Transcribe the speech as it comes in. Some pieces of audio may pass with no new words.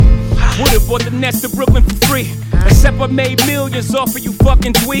Would've bought the Nets to Brooklyn for free. Except I made millions off of you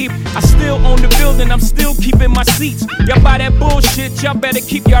fucking dweeb. I still own the building, I'm still keeping my seats. Y'all buy that bullshit, y'all better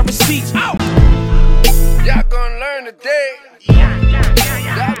keep y'all receipts. Ow! Y'all gonna learn today.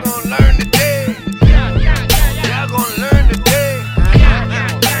 Y'all gonna learn today. Y'all gonna learn today. Y'all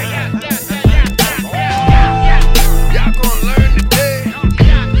gonna learn today.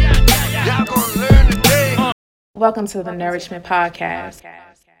 Y'all gonna learn today. Welcome to the Nourishment Podcast.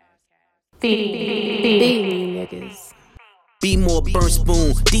 Feed niggas. Be more burn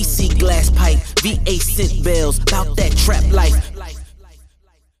spoon, DC glass pipe, VA scent bells, about that trap life.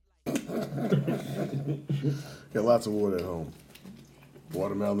 Got lots of water at home.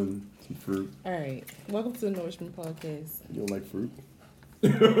 Watermelon, some fruit. All right. Welcome to the Nourishment Podcast. You don't like fruit?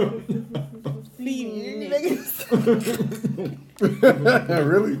 Feed niggas.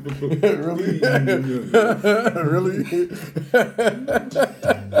 Really? Really?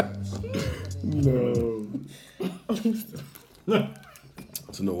 No.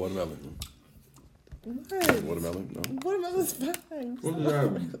 So no watermelon. What? Watermelon? No. Watermelon's fine.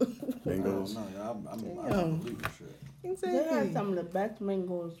 Mangoes? Damn. They had Exactly. some of the best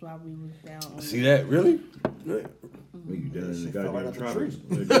mangoes while we was down. See that? Really? Make you down in the goddamn tropics.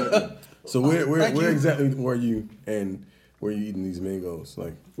 So where exactly were you and were you eating these mangoes?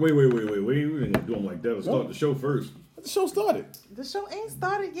 Like, Wait. We didn't do them like that. Let's start the show first. the show started. The show ain't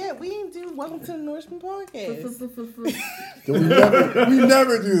started yet. We ain't do Welcome to the Nourishment Podcast. We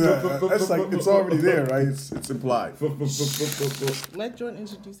never do that. That's like, it's already there, right? It's implied. Let Jordan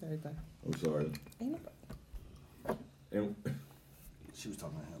introduce everybody. I'm sorry. Ain't nobody. And, She was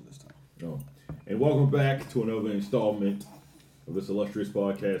talking to him this time. no. And welcome back to another installment of this illustrious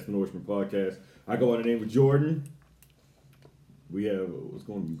podcast, the Nourishment Podcast. I go by the name of Jordan. We have, what's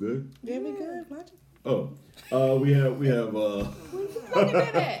going on? You good? Yeah, we good, Magic. Oh. We have, Where you plugging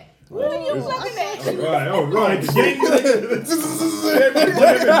that at? Where are you plugging that? all right.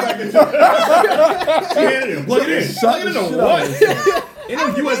 Plug it in. Plug it in on what? Ain't no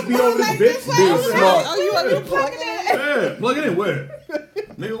USB over this bitch. Oh, you want me to plug it in? Yeah, plug it in where?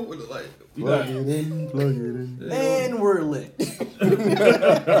 Nigga, with the light. Plug it in. And we're lit.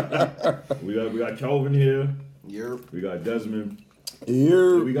 We got Kelvin here. Yerp. We got Desmond.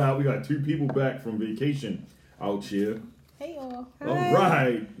 Here. We got two people back from vacation out here. Hey y'all. All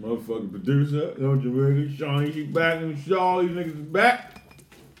right, motherfucking producer, no Jamaican, Shawnee, she back in the show. These niggas is back.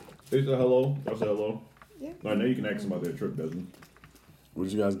 They said hello. I said hello. Yeah. All right, now you can ask them about their trip, Desmond. Where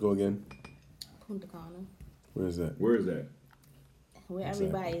did you guys go again? Punta Cana. Where is that? Where is that? Where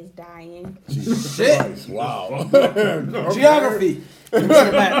everybody is dying. Shit. Wow. Geography.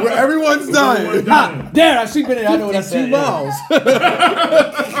 Where everyone's dying. Damn, I see been. I know what I said. 2 miles.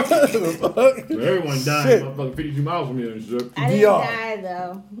 Everyone dying. Shit. Motherfucking 52 miles from here and shit. I didn't DR. die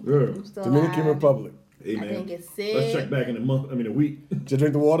though. Yeah. I'm still Dominican alive. Republic. Hey, I man. didn't get sick. Let's check back in a week. Did you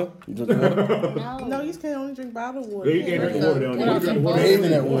drink the water? You drink the water? No, you can only drink bottled water. Yeah, you can't drink the water down there. You drink the water. Bathe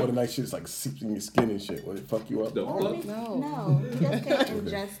in that water and that shit's like seeps in your skin and shit. Will it fuck you up? The fuck? No, you just can't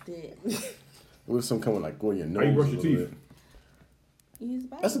ingest it. What if some coming like going your nose? How you brush your a little teeth? bit? Use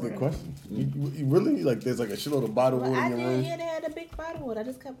bottled That's a good water. question. You really like? There's like a shitload of bottled Well, water I in your did. room. Yeah, they had a big bottle water. I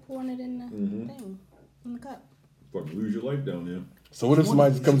just kept pouring it in the thing, in the cup. Fucking lose your life down there. So what if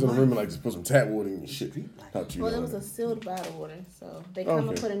somebody just comes in the room and like just put some tap water in your shit? How you Well, know it was that? a sealed bottle water, so they come and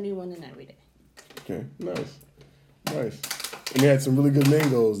Okay. put a new one in every day. Okay, nice. And they had some really good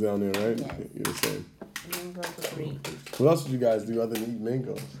mangoes down there, right? Yes. You're the same. And then go to great. What else did you guys do other than eat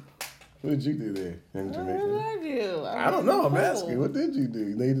mangoes? What did you do there in What did Jamaica? I do? I don't know. I'm asking. What did you do?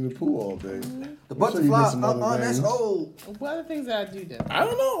 You laid in the pool all day. The I'm sure you did butterfly. some other That's things. old. What other things did I do then? I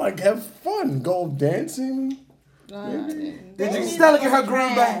don't know. Like have fun. Go dancing. I didn't. Did you Stella get her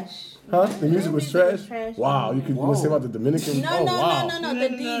groove back? Huh? The music was music was trash? trash. Wow. You want to say about the Dominican? No, oh, no, wow. no, the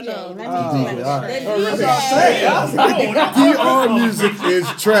DJ. no. Let me DJ, finish. all right. The DJ. DR music is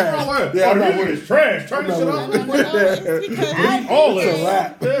trash. Yeah, I'm not music is trash. Turn this shit off. No, it's because All It's a that.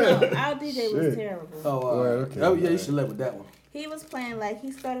 rap. No, our DJ was Shit. terrible. Oh, Right, okay. oh yeah, you should live with that one. He was playing like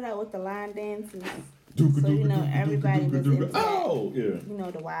he started out with the line dances, so you know everybody was into that. Oh, yeah. You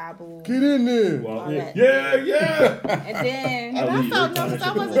know the wobble, Get in there. Well, All yeah. that. Yeah. and then I felt no, because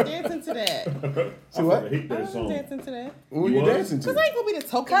I wasn't dancing to that. So what? I hate I that wasn't song. dancing to that. What were you You was? dancing Cause to? I ain't gonna be the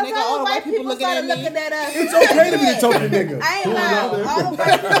token cause nigga. All all the the white people looking at me. looking at us. It's okay to be the token nigga. I ain't lying. All the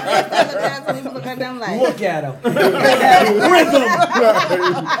white people started looking at us and we look at them like. Look at him.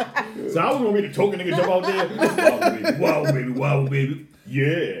 So I was gonna be the token nigga jump out there. Wow, baby. Wow, baby. Wow, baby.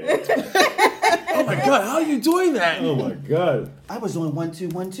 Yeah. Oh, Oh my god, how are you doing that? Oh my god. I was doing 1 2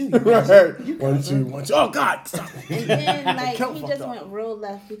 1 2. Right. 1 2 1 2. Oh God. Stop. And then like Count he fucked just up. went real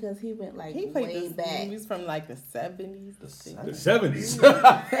left because he went like He played way this back. movies from like the 70s. The 70s.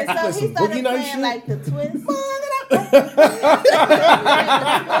 And so he Some started Boogie Nights playing shit? like the twist.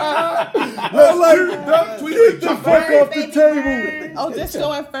 That's like, get the fuck off the table. Oh,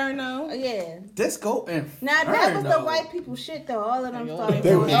 Disco Inferno. Yeah. Disco and Now that was the white people shit though. All of them started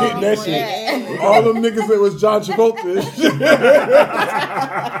They was doing getting that all shit. that. All them niggas that was John Travolta and shit.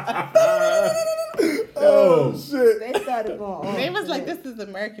 Oh shit. They started going on. They was like, this is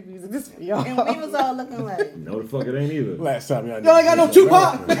American music. This for y'all. And we was all looking like, No, the fuck it ain't either. Last time y'all Y'all ain't got no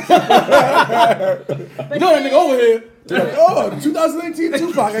Tupac. but You know that nigga over here. Oh, 2018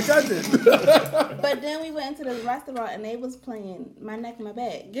 Tupac, I got this. But then we went into the restaurant and they was playing My Neck, My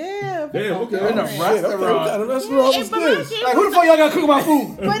Back. Yeah. Damn, okay. In a Shit, okay, what kind of restaurant was this? Like, who the fuck y'all gotta cook my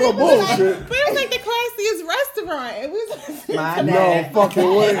food? But it was Bullshit. But it was like the classiest restaurant. It was My No neck.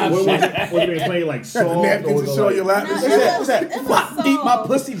 fucking way. What was it? Was it playing like Got the soft or napkins was and it shit on your like... lap. No, and it shit. was- What's that? it was Fuck, eat my soft.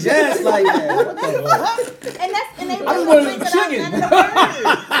 pussy jazz like that. What the fuck? And they I just wasn't wanted thinking chicken. out none of the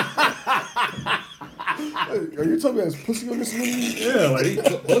words. Are you talking about his pussy on this movie? Yeah,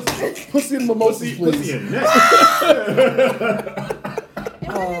 like Pussy and mimosas, pussy please. and neck.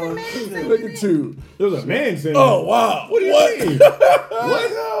 Look at two. There was a man saying, Oh wow. what do you mean?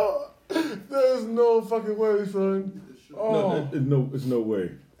 What? There's no fucking way, son. Oh, There's no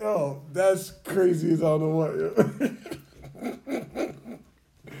way. oh, that's crazy as I don't know what.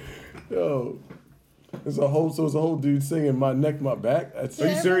 Yo, there's a whole dude singing "My Neck, My Back." That's Are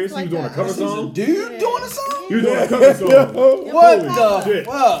you serious? He was doing a cover song? Dude doing a song? He was doing a cover song. What Holy the shit.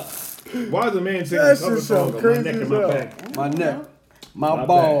 fuck? Why is a man singing That a cover shit song sound on my crazy neck as and my hell. back? My neck. My My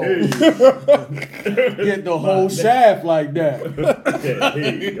balls. back. Get the whole shaft like that.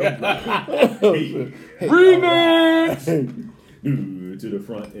 Hey. Remix! To the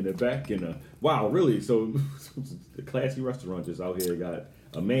front and the back and wow, really? So the classy restaurant just out here got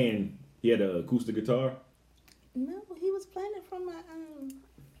a man. He had an acoustic guitar. No, he was playing it from my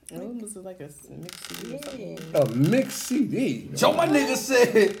it was like a mixed CD or something. yeah. a mixed CD. So my nigga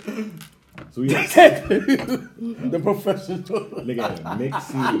said, So he had The professional. nigga had a mixed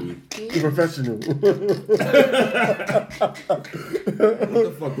CD. The professional. What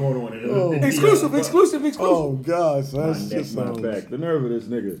the fuck going on in there? exclusive. Oh gosh, My that's neck, just my sounds. back. The nerve of this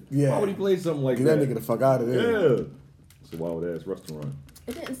nigga. Yeah. Why would he play something like Get that? that nigga the fuck out of there. Yeah. It's a wild ass restaurant.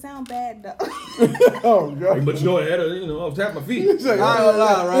 It didn't sound bad though. Oh god. But you know, I had to, I'll tap my feet. It's like, I ain't gonna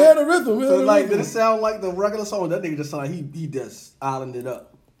lie, right? He had a rhythm. He had So a like, rhythm. did it sound like the regular song? That nigga just sound like he just islanded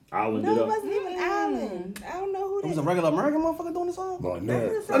up. Island No, it it up. wasn't even Island. I don't know who It was a that. regular American motherfucker doing the song? Oh, no.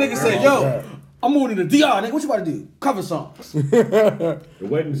 That nigga said, yo, I'm moving to the DR, nigga. What you about to do? Cover songs. The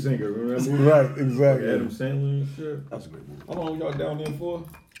Wedding Singer. Remember that movie? Right, Like exactly. Adam Sandler and shit. That was a great movie. How long y'all down there for?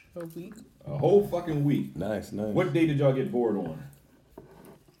 A week. A whole fucking week. Nice. What day did y'all get bored on?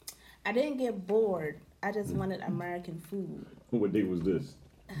 I didn't get bored. I just wanted American food. What day was this?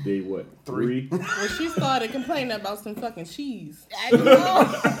 Day what? 3? When she started complaining about some fucking cheese. I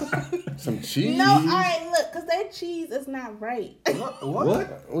know. Some cheese. No, all right, look, because that cheese is not right. What?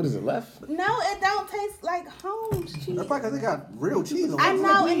 What is it left? No, it don't taste like home cheese. That's probably because they got real cheese on it. I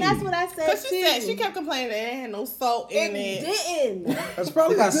know, and that's what I said Because she said too. she kept complaining that it had no salt in It it. didn't. That's They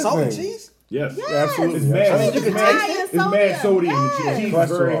probably got a good salt and thing. cheese? Yes. Yeah, absolutely. It's mad. I mean, It's you mad, high in it's mad sodium. sodium. The cheese is Yes.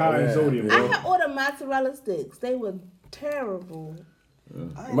 very high in Yeah. sodium. I Bro. had ordered mozzarella sticks. They were terrible.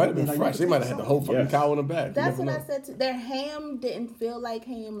 It might have been fresh. They might have had the whole fucking Yes. cow in the back. That's what I said. Their ham didn't feel like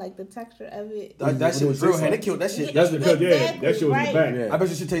ham, like the texture of it. That shit was real hand. They killed that shit. That's because, that Exactly, shit was in right. the back. Yeah. I bet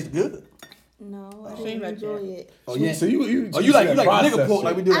you should taste good. No, I She didn't like enjoy that. it. Oh yeah. So you like nigga pork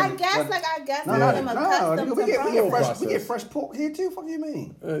like we do. I guess No, I'm nigga, accustomed we to get process. fresh pork here too. Fuck you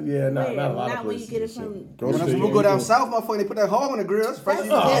mean? Yeah, not a lot Not of when you places. get it and from- shit. When Grocery we store. go down south, motherfucker, they put that hog on the grill. That's fresh.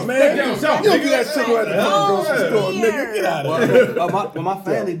 Oh man, down south, you don't nigga. do that shit at the fucking grocery store, nigga. Get out of here. My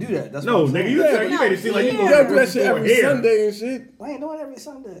family do that. That's No, what I'm nigga, saying. you made it seem like you You go gotta to do the that shit store every here. Sunday and shit. I ain't doing it every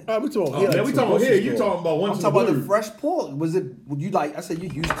Sunday. We talking Oh, here. man, we talking about here. You talking about I'm once talking about the blue. fresh pork. Was it? You like? I said you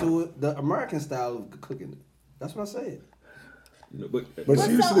used to it, the American style of cooking. That's what I said. But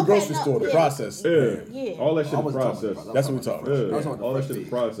she used to the grocery store, the process. Yeah. Yeah. All that shit I is was talking processed. about- That's what we talking Yeah. about. talking All that about shit is beef.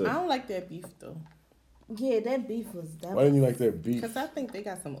 processed. I don't like that beef though. Yeah, that beef was Why definitely. didn't you like their beef? Because I think they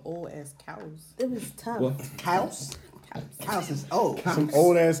got some old ass cows. It was tough. What? Cows. Cows is old. Some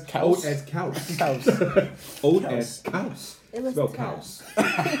old ass cows. Old as cows. cows. Old as cows. It was Spell tough. cows.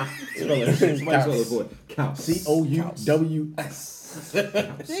 Spell it. Somebody spell it for it. Cows. COUWS.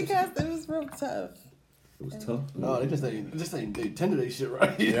 Because it was real tough. It was tough. No, they they tender they shit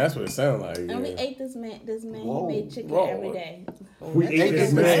right. Yeah, that's what it sounded like. And we Yeah. ate this man. He made chicken Whoa. every day. We ate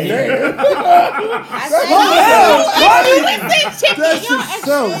this man. I said, That shit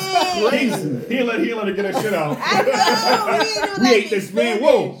sounds crazy. He let her get her shit out. I know. We ate this man.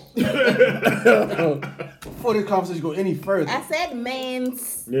 Whoa. Before this conversation go any further. I said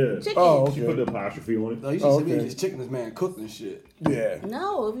man's Yeah. chicken. Oh, She put okay. the apostrophe on it. No, you should see me okay. just chicken this man cooked and shit. Yeah.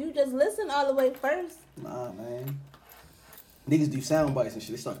 No, if you just listen all the way first. Nah, man. Niggas do sound bites and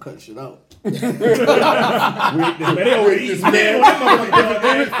shit. They start cutting shit out. We ate this man. They always eat this man. These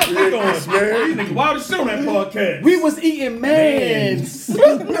niggas wild as shit on that podcast. We was eating mans.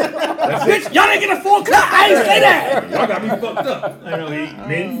 Bitch, y'all didn't get a full cut. I ain't say that. Y'all got me fucked up. I don't eat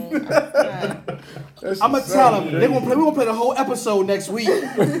men. I'm gonna tell them. We gonna play the whole episode next week.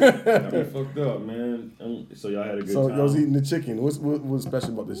 Got me fucked up, man. So y'all had a good So time. y'all was eating the chicken. What's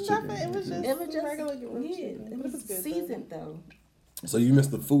special about this chicken? Nothing. It was just regular Yeah, chicken. it was seasoned though. So you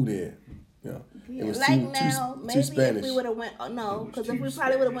missed the food there. Yeah. It was Like now, too maybe if Spanish. we would have went, because if we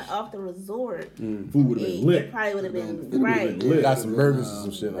probably would have went off the resort, Food would have been lit. it probably would have been It would've right. been lit. Got some burgers and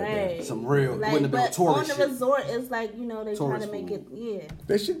some shit like that. Right. Some real. Like, Wouldn't have been but on tourist the shit. resort, it's like, they try Tourist to make food. it,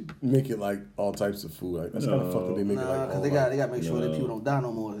 They should make it like all types of food. Like that's kind of fucked up. They make it Nah, like cause all they like, got to make sure that people don't die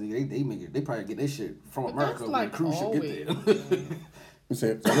no more. They make it. They probably get their shit from America that's when like the cruise ship get there. You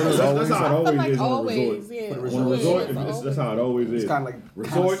say, That's how it always I feel is like on a always, resort. yeah. On a resort, that's how it always is. It's kind of like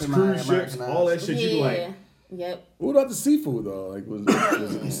Resorts, cruise ships, all that shit. You be like, Yep. what about the seafood though? Like was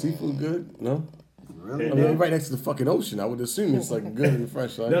the seafood good? No. Really? I mean, right next to the fucking ocean. I would assume it's like good and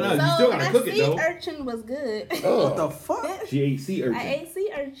fresh. Like, No, no. You So still gotta that cook it, sea though. urchin was good. What the fuck? She ate sea urchin. I ate sea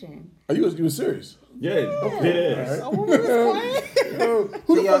urchin. Are you was serious? Yeah, dead ass. A woman is quiet.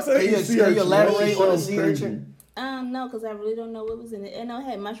 Who the fuck said Can you elaborate on the sea urchin? No, because I really don't know what was in it. And it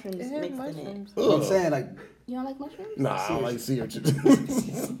had mushrooms It had mixed in it. mushrooms. I'm saying like, You don't like mushrooms? Nah, I don't like sea urchin.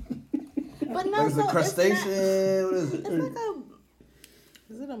 But no, what is so it, crustacean? What is it? It's like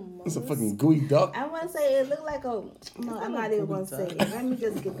a. Is it a It's a mollusk? fucking gooey duck. I want to say it looked like a. No, I'm not even going to say it. Let me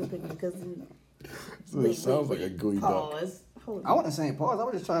just get the picture because. It sounds like a gooey duck. Pause. Hold I on. wasn't saying pause. I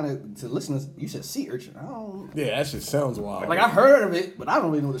was just trying to listeners. You said sea urchin. I don't. Yeah, that shit sounds wild. Like I heard of it, but I don't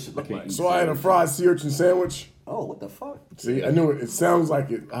really know what this shit look like. So I had a fried sea urchin sandwich. Oh, what the fuck? See, I knew it. It sounds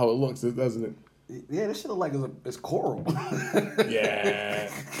like it how it looks, doesn't it? Yeah, this shit look like it's coral. Yeah.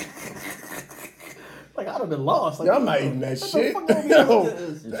 Like I'd have been lost. Like, Yo, I'm not eating that what the shit. fuck gonna be Yo,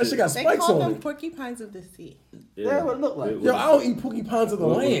 with this? that shit got They spikes call on them it. porcupines of the sea. Yeah, what it look like. Yo, I don't eat porcupines of the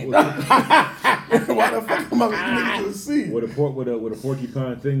land. With Why the fuck am I eating to the sea? a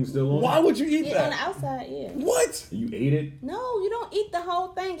porcupine thing still on. Why would you eat Yeah, on the that? outside, yeah. What? You ate it? No, you don't eat the whole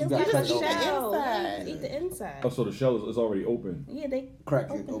thing. It's gotta like a crack it open. shell. Inside. You eat the inside. Oh, so the shell is already open. Yeah, they. Crack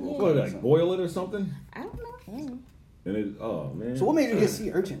it. open Over. it. What, like boil it or something? I don't know. And it, oh man. So what made you get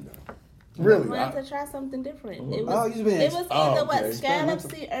sea urchin though? Really? I wanted to try something different. It Oh, was, you been it was oh, either okay. what, scallop,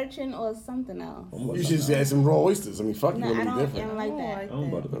 sea urchin, or something else. You should just add some raw oysters. I mean, fuck, No, you're I gonna don't, be different. like that. I'm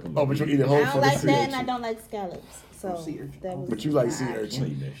about to fucking. Oh, but you eat it whole I for don't the like sea that, and I urchin. don't like scallops. So Sea urchin. that was. But you like sea I'm urchin.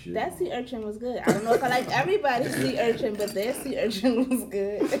 eating that shit. That sea urchin was good. I don't know if I like everybody's sea urchin, but their sea urchin was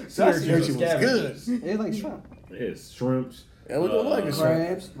good. Sea urchin was good. It's like shrimp, It's shrimps. Yeah, we don't like a shrimp.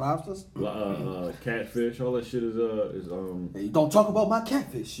 crabs, lobsters. Catfish. All that shit is Hey, don't talk about my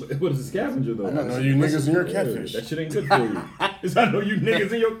catfish. What is a scavenger though? I know you niggas and your Yeah, catfish. that shit ain't good for you. Cause I know you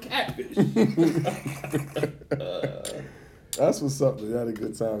niggas and your catfish. That's what's up, man. I had a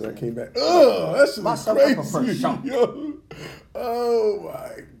good time. I came back. Oh, that shit was Myself, I prefer crazy. shark. Yo. Oh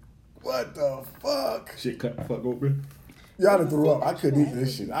my. What the fuck? Shit cut the fuck open. Y'all done threw up. I couldn't eat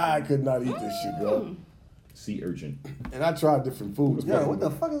this shit. I could not eat this shit, bro. Sea urchin. And I tried different foods. Yeah, but- what the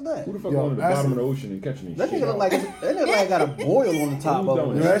fuck is that? Who the fuck Yo, going to the that's bottom a- of the ocean and catching these That shit? nigga look like got a boil on the top Who's of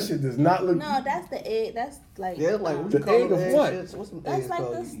doing it. Yo, that shit does not look. No, that's the egg. That's like. Yeah, like what The you call egg them of egg what? shits? What's some That's eggs like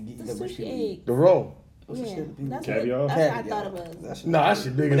called? the You get that sushi shit. egg. The roll. What's the Yeah, shit? that's Caviar? what I thought it was. That shit- Nah, that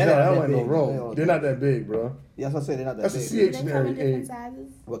shit big as But hell. they're That not ain't that no big. roll. They're not that big, bro. Yeah, that's what I said. They're not that That's a big. sea Do urchin they come in different egg.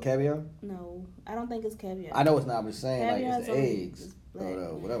 sizes? What, caviar? No, I don't think it's caviar. I know it's not. I'm just saying, like, Caviar's it's the only eggs. just Or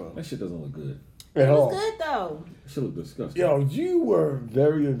black. whatever. That shit doesn't look good. At It all. was good though. That shit look disgusting. Yo, you were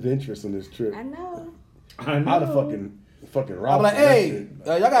very adventurous on this trip. I know. I know. I'd have fucking robbed. I'm like, for that hey, shit.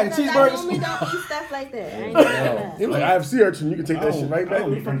 y'all got any Because I normally cheeseburgers? don't eat stuff like that. I ain't doing that. You're like, I have sea urchin. You can take I that don't- shit right I back.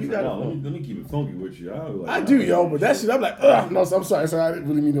 don't Where the eat fuck you funky- got it no, from? let me keep it funky with you. I do, yo, but that shit, I'm like, ugh. No, I'm sorry. I didn't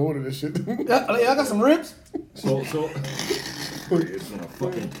really mean to order this shit. Y'all got some ribs? So it's on a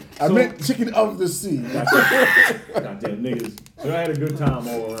fucking. I meant chicken of the sea. Goddamn niggas. So I had a good time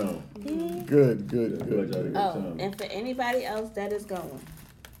all around. Good, good, I feel like I had a good. good Oh, time. and for anybody else that is going,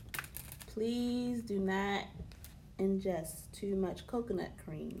 Please do not ingest too much coconut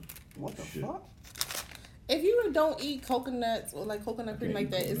cream. What the fuck? If you don't eat coconuts or like coconut cream like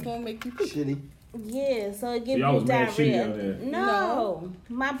that, it's gonna make you poop. Shitty. Yeah, so it gives y'all you was mad shitty diarrhea. down there. No,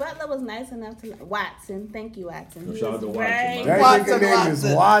 my butler was nice enough to Watson. Thank you, Watson. He Shout out to was Watson, very. man. That Watson, nigga name is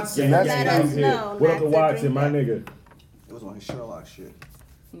Watson. Watson. Yeah, That's Let yeah, us yeah. know What not up to to Watson, drink my that. nigga? It was on his Sherlock shit.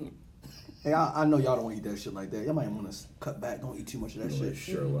 Hey, I know y'all don't eat that shit like that. Y'all might want to cut back. Don't eat too much of that shit.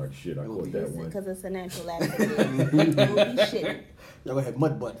 Sherlock shit. I caught that one. Because it's a natural accident. It will be shit. Y'all gonna have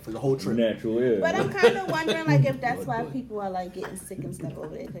mud butt for the whole trip. Natural, yeah. But I'm kind of wondering, like, if that's why people are like getting sick and stuff over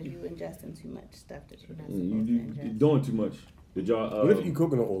there because you ingesting too much stuff that you're not supposed to You're ingest. doing too much. Did y'all? What if you eat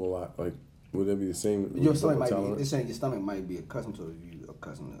coconut oil a lot? Like, would that be the same? Your stomach might be. tolerant? They're saying your stomach might be accustomed to it if you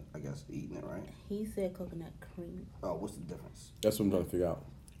accustomed to, I guess, eating it, right? He said coconut cream. Oh, what's the difference? That's what I'm trying to figure out.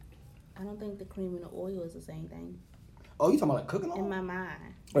 I don't think the cream and the oil is the same thing Oh, you talking about like cooking in oil? my mind.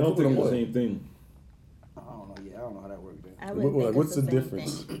 I don't think it's the Coconut same thing. I don't know. Yeah, I don't know how that works. Then. I wouldn't think What's it's the same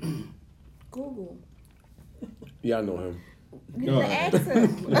difference? thing. Google. Yeah, I know him. You No. can ask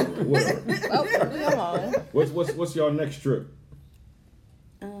him. Come on. What's y'all next trip?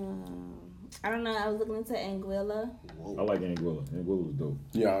 I don't know. I was looking into Anguilla. I like Anguilla. Anguilla was dope.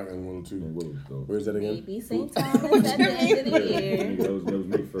 Yeah, I got one too. Anguilla was dope. Where's that again? Maybe St. Thomas at the end of the year. Nigga, that was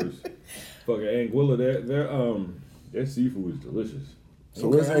me first. Fucking Anguilla, their seafood is delicious. So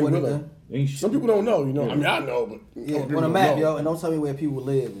where's Okay, what Anguilla? it Ain't shit. Some people don't know, you know. I mean, I know, but Yeah, some people on a don't map, know. yo, and don't tell me where people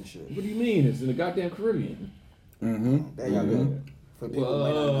live and shit. What do you mean? It's in the goddamn Caribbean. There y'all go. For people who might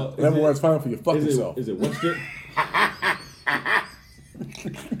not know. Whatever works fine for you. Fuck yourself. Is it Western? I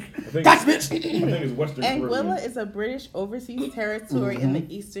think it's Western Anguilla Caribbean. is a British overseas territory in the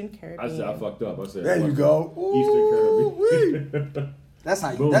Eastern Caribbean. I said I fucked up. I said There you Western- go. Eastern Caribbean. That's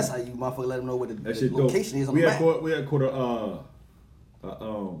how you. Boom. That's how you, motherfucker, let them know where the That shit dope. location is on We the had map. caught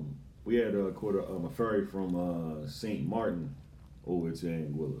a ferry from St. Martin over to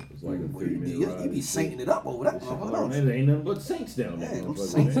Anguilla. It's like a Well, you 30-minute be, ride. you be sainting it up over that motherfucker, don't you? There ain't nothing but saints down there. Yeah, them motherfucker,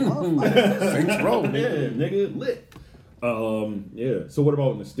 saints, man. motherfucker. Saints Row. Yeah, nigga, lit. Yeah. So what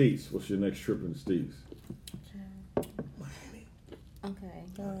about in the States? What's your next trip in the States? Okay.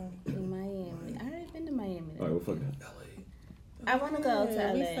 In Miami. I already been to Miami. All right, well, fuck that. I want to go to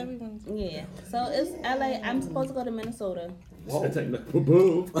Yeah, we LA. said we wanted to. Yeah. So it's LA. I'm supposed to go to Minnesota. That's like,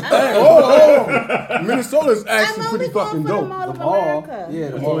 boo. Hey, oh, Minnesota's actually I'm only pretty going fucking for the dope. Mall of The mall. America. Yeah, the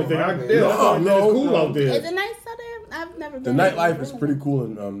That's the mall. only thing I Okay. can do. That's the only thing that's No, cool out Is there. it nice out there? I've never The been. nightlife is pretty cool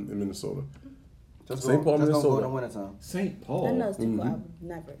in Minnesota. Just St. Paul, Just don't go Minnesota. in the wintertime. St. I Paul. know it's too cold. I've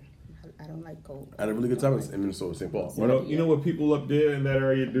never. I don't like cold. I had a really good time in Minnesota, St. Paul. You know what people up there in that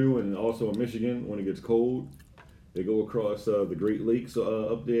area do, and also in Michigan when it gets cold, they go across the Great Lakes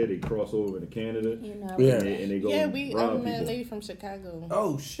up there. They cross over into Canada, You know. Yeah. and they go Yeah, we rob met a people. lady from Chicago.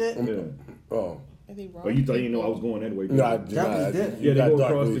 Oh shit. Yeah. Oh, And they Oh, you thought you didn't know I was going that way? no, I did did That not. was It dead. Yeah, they got go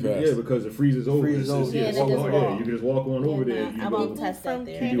dark across really the fast. because it freezes over. Freezes over. Yeah, they just walk. Yeah, you can just walk on over Yeah, there. nah, You I go- won't People test that from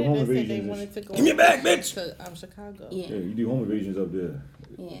there. You do Canada home said they invasions. wanted to go Give me a bag, bitch. to Chicago. Yeah. Yeah, you do home invasions up there.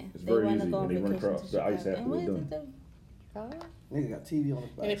 Yeah. It's They very wanna easy, go and on they run vacation across to the ice Chicago. after And we're what is done. it though? Nigga got TV on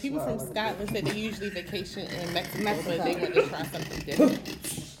his back. And the people Slide from like a Scotland said they usually vacation in Mexico, Mexico. but they wanted to try something different.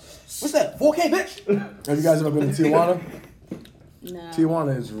 bitch. What's that? 4K, bitch? Have you guys ever been to Tijuana? No.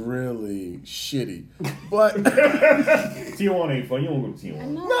 Tijuana is really shitty, but Tijuana ain't fun. You don't go to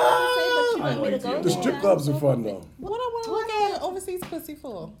Tijuana. No. I I want me to like go it. the there. strip clubs are fun though. What I want to look at overseas pussy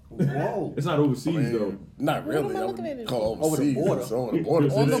for? Whoa. It's not overseas though. Not really. am I I looking at would it? call Over the overseas. border. It's on the border.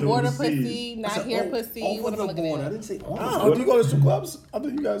 It's On the It's border overseas. pussy, not here pussy. Over What am I the looking border. I at? didn't say on the Oh, do you go to strip clubs? I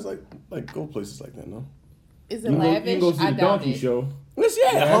think you guys like go places like that, no? Is You it can go- you lavish? can go see I the doubt Donkey it. Show. Yes,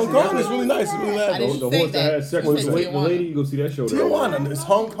 yeah. Hong Kong is really nice. It's really I lavish. didn't The say horse that that. had sex You with said the Tijuana. lady, you go see that show. there. Tijuana. It's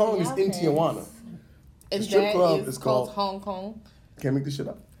Hong Kong. It's in Okay. Tijuana. And strip that club is is called called- Hong Kong, Can't make this shit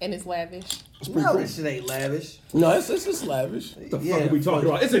up. and it's lavish. It's pretty No, cool. this shit ain't lavish. No, it's just lavish. What the fuck are we talking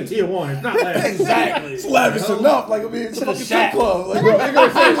about? It's in Tijuana. It's not lavish. Exactly. It's lavish enough. Like, I mean, it's a fucking strip shack. club. Like, bro, they're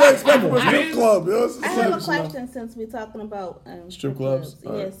gonna say what expect from a strip man. club, yo. It's I have a lavish enough. question since we're talking about Strip clubs? Yeah,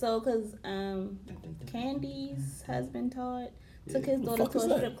 Alright. so because Candy's husband Todd took his daughter fuck to is a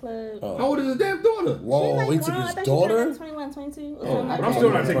that? strip club. Oh. How old is his damn daughter? Whoa, he took I his thought she daughter? was 21, 22. or Oh, something like I'm that. still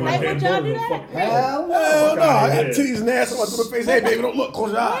not taking my Like, damn would y'all daughter do to that? fuck. Hell no. Hell no, I Yeah. got titties and ass. I'm going to my face. Hey, baby, don't look.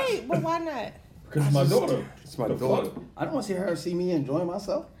 Close your eyes. Wait, but why not? Because it's my daughter. It's my The daughter. fuck? I don't want to see her see me enjoying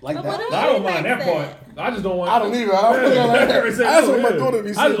myself like But that. what if I don't she mind that likes part. I just don't want. I don't either. I don't think I like that. I just want my daughter to be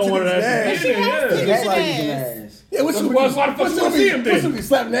I seeing just don't want her titties and to ass. see it. Yeah. She That's has like titties eating and ass. Yeah, what's Why the fuck you gonna see him then? What's be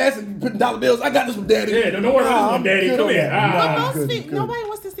slapping ass and putting dollar bills? I got this from daddy. Yeah, don't worry about this one, daddy. I'm Come good here. on that. Ah. Nah, I'm Most good, people, good. nobody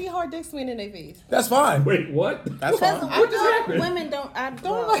wants to see her hard dick swinging in their face. That's fine. Wait, what? That's fine. What just happened? Women don't. I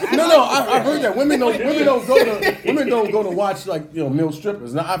heard that women don't go to watch like male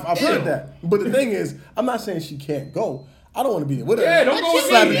strippers. Now I've heard that, but the thing is, I'm not saying she can't go. I don't want to be there with her. Yeah, don't go with me.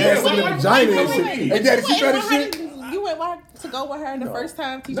 Slapping ass in the vagina and shit. Hey, daddy, she trying to shit. You went to go with her the first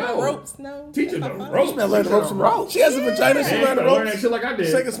time, teach her the ropes? No. Teach her the That's not ropes. She learned the ropes from ropes. She has a vagina. She learned the Learn ropes. that shit like I did.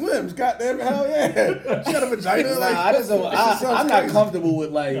 Sink and swims. Goddamn, hell yeah. She got a vagina. Nah, I just don't. I'm not comfortable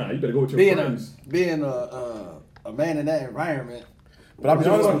with like Nah, you better go with your friends. being a man in that environment. But I'll be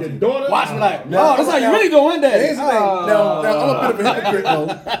honest with Your you. daughter. Watch me like, Now, oh, that's how you really doing that. Here's the thing. Now, I'm a bit of a hypocrite, though.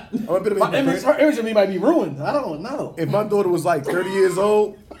 I'm a bit of a hypocrite. Her image of me might be ruined. I don't know. If my daughter was like 30 years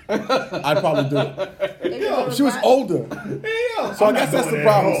old, I'd probably do it. She was older. So I guess that's the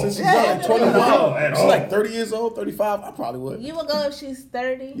problem. Since she's like 21, she's like 30 years old, 35, I probably would. You would go if she's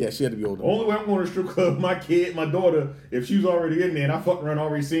 30. Yeah, she had to be older. Only way I'm going to strip club, my daughter, if she's already in there and I fucked around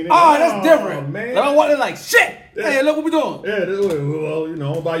already seen it. Oh, that's different, man. I don't want it like shit. Hey, look what we doing. Yeah,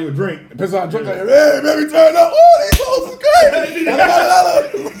 well, I'll buy you a drink. Depends on how drunk I am. Hey, baby, turn up. Oh, these hoes is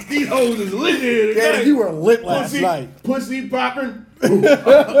crazy. These hoes is lit here Yeah, today. you were lit last night. Pussy popping.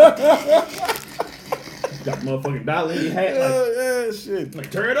 Got motherfucking dollar in your hat. Yeah, shit.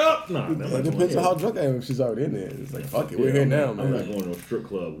 Like, turn it up. Nah, man. It depends on how drunk I am if she's already in there. It's like, fuck it, we're here now, I'm not man. going to a strip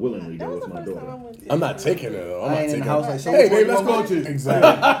club willingly though with my daughter. I'm not taking her, though. I'm I not ain't in taking the house her. like, so Hey, which baby, one let's you go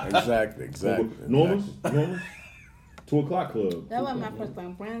gonna to. Exactly. Normal? 2 o'clock club. That was my first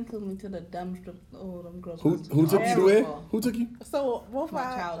time. Brandon took me to the dumb strip. Oh, them girls. Who took you to where? Who took you? So both My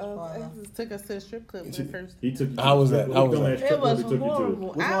our child's father. took us to the strip club first. He took you to How was the that? strip How club. was What that? dumbass strip It club was he took you to?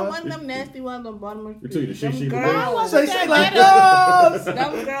 horrible. I don't want them nasty ones on bottom of the He took you to street. She Them the girls, Babe? Say like girls.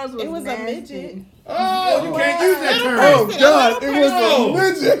 them girls was It was a nasty. midget. Oh, you can't use that term. Oh, God, it was Oh. a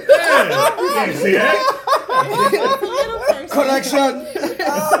midget. Yeah, you can't say that. Correction.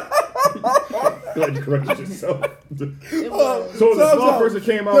 Glad you corrected yourself. It was. So the small person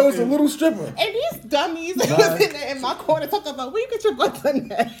came out. There was a and- little stripper. And these dummies was in there in my corner talking about where you get your butts in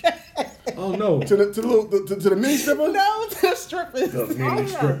there. Oh no. To the mini stripper? No, to the strippers. The mini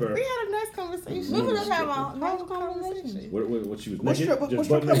stripper. We had a nice conversation. We were just having a nice conversation. What she was What naked? stripper- Just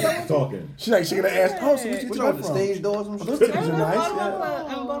what butt stripper naked talking. She like shaking her ass. Oh, so what you Which get one? that The from? stage doors and Those shit. tickets are nice. On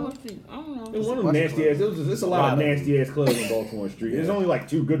Yeah. bottom of the street. I don't know. It was one of them nasty ass. It's a lot of nasty ass clubs on Baltimore Street. There's only like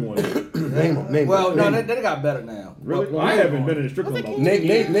 2 good ones. Name Well, no, them. they got better now. Really? Well, I haven't been in a strip club.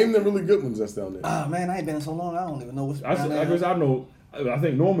 Name the really good ones that's down there. Ah man, I ain't been in so long. I don't even know what's I down guess there. I know. I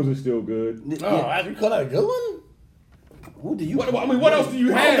think Norman's is still good. Oh, you call that a good one? Who do you? What else do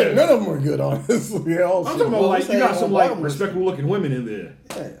you I don't think have? none of them are good, honestly. Yeah, all I'm shit. talking about like you got some like Baltimore. respectable looking women in there.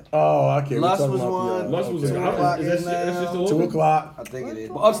 Yeah. Oh, okay. we're Lust talking was about one. Lust was okay. 2 o'clock Is is that's just now. a 2 o'clock. I think it is.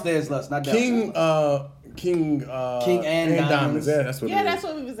 But upstairs, lust, not down. King and Diamonds. Yeah, that's what. Yeah, it that's is.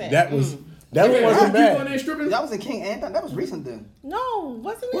 what we was at. That was that one How wasn't you going bad. there stripping? That was in King and Diamonds. That was recent then. No,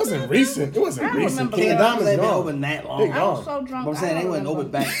 wasn't it? It wasn't that? recent. It wasn't I recent. remember King that. and Diamonds They been gone. open that long. They I was gone. so drunk. But I'm saying I they don't wasn't open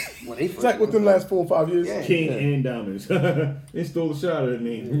remember. back when they It's first. like within the last 4 or 5 years. Yeah. King and Diamonds. They stole the shot at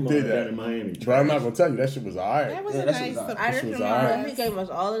me. Did that. Down in Miami. But I'm not gonna tell you that shit was alright. That was Yeah, a that shit nice was alright. I just was remember alright. he gave us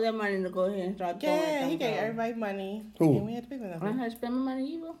all of that money to go ahead and start throwing Yeah, at he them gave girls. everybody money. Who? And we had to pay for I nothing. had to spend my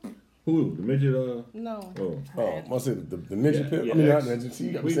money either. Who? The midget? No. Oh. Oh, what's it? The midget pimp? Yeah, I mean, not ex. midget. See,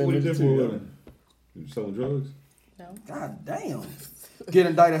 you got What the same you midget did for a too. living? You selling drugs? No. God damn. Get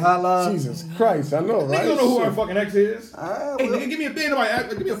indicted hotline. Jesus Christ, I know, right? Nigga don't know who our Shit. fucking ex is. Ah, Hey, well. nigga, give me a bid. Nobody act.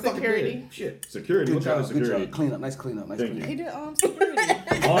 Give me a fucking Security. bid. Shit. Security. Good What kind of job, good security? job. Clean up, nice clean up, nice Thank clean you. up. He did armed security.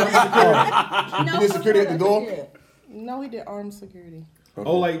 Armed security. No, did security at the door? No, he did armed security.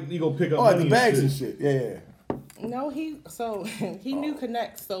 Oh, like you go pick up Oh, like money the bags and shit. Yeah. No, he knew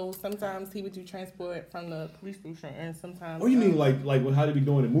Connect, so sometimes he would do transport from the police station, and sometimes. What do you mean, like how they be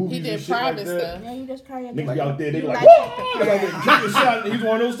doing in movies? He did and shit private like that? stuff. Yeah, you just carry it. Niggas be out there, they be like, like- whoa! Like, take a shot. He's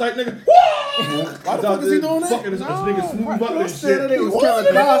one of those type niggas. Whoa! Why the fuck is he doing that? Fucking this nigga smooth up and Said shit. they was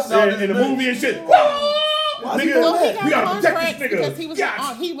killing cops out Yeah, in the this movie and shit. Whoa! Why is he Nigga, doing So he that? got we gotta protect contracts this because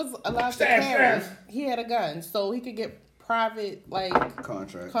nigga. he was allowed to Stab, carry. stab. He had a gun, so he could get private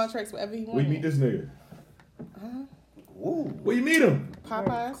Contract. contracts wherever he Where wanted. you meet this nigga? Ooh. Where you meet him?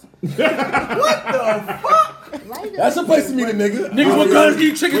 Popeyes. That's a place to meet a nigga. Niggas with guns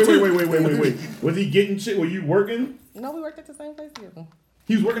eat chicken Wait, too. wait. Was he getting shit? Were you working? No, we worked at the same place together.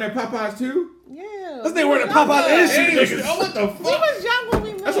 He was working at Popeyes too? Yeah. This nigga working at Popeyes and shit. Hey, oh, what the We fuck? was young when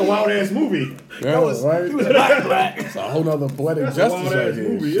we met. That's a wild ass movie. Yeah, right? He was black. It's a whole nother poetic That's a justice wild right ass here.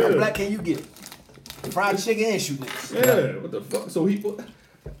 movie, How yeah. black can you get? Fried chicken and shoot niggas. Yeah, what the fuck? So he,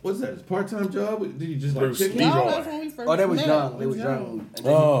 what's that? His part-time job? Did he just like Bruce chicken? Lee. No, Leroy. that's when we first first Oh, they was met. young. They was young. And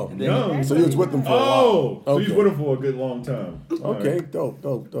then- Oh, and then- young. So you was with them for a while. Oh, so you was Okay. with him for a good long time. All Okay, right.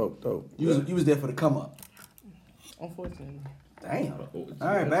 dope. You was there for the come up. Unfortunately. Damn. Oh, All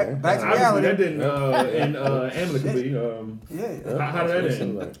right, Okay. back to Obviously, reality. that didn't end amicably. Yeah. How did that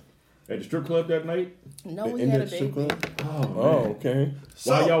end? At the strip club that night? No, we In had the a strip baby. club? Oh, Oh, man. okay.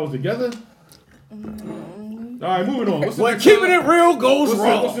 While y'all was together? All right, moving on. What's the Well, next keeping it real goes What's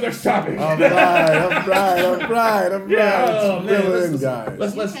wrong. the next topic? I'm right. Yeah, oh, man, Filling in, let's-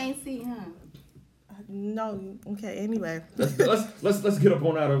 guys. You can't see, huh? No, okay, anyway. Let's get up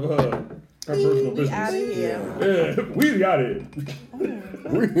on out of her personal We out of business. here. Yeah, we out of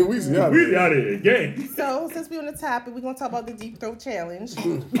here. We see how We out of here. Gang. So, since we're on the topic, we're going to talk about the Deep Throat Challenge.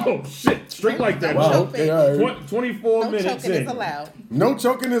 Oh shit! Straight like that. Wow, choking. okay, all right. 24 No minutes choking in. is allowed. No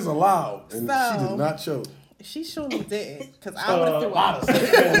choking is allowed, and she So- did not choke. She surely did, because I would have threw up.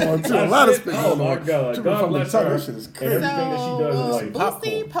 Going on too. A lot of spit Oh going my on. God! Dripping God from the bless tongue. her. That shit is And crazy. everything that she does in life.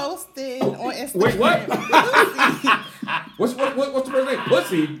 Boosie posted on Instagram. Wait, what? Boosie. What's the first name?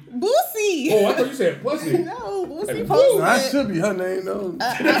 Pussy. Boosie. Oh, I thought you said pussy. No, Boosie Like, posted. That should be her name, though.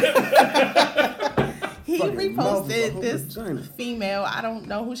 He fucking mouth is a reposted whole this vagina. female. I don't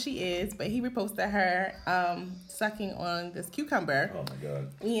know who she is, but he reposted her sucking on this cucumber. Oh my God.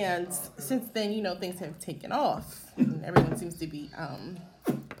 And since then, things have taken off. And everyone seems to be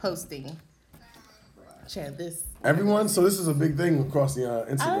posting. Share this. Everyone, so this is a big thing across the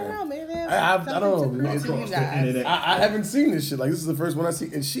Instagram. I don't know, maybe I don't know. man. internet. I haven't seen this shit. Like, this is the first one I see,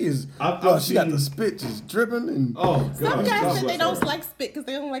 and she is. I've she got seen- the spit just dripping, and Oh God. Some guys God said they bless don't her. like spit because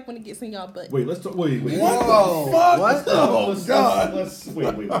they don't like when it gets in y'all butt. Wait, let's talk. Wait. Whoa. What? Oh God! Let's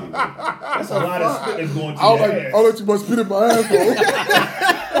wait. That's a lot of spit that's going to I'll your like, ass. I'll let you much spit in my asshole.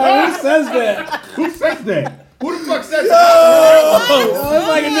 Who says that? Who says that? Who the fuck says Oh,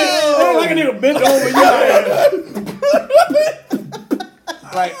 it's like a nigga bent over you.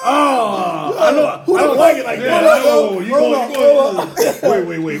 Like, I don't like it like that? that. Oh, you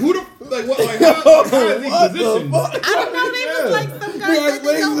going? Wait. Who the like? What? Like how is he positioned? I don't know. They was like some guys that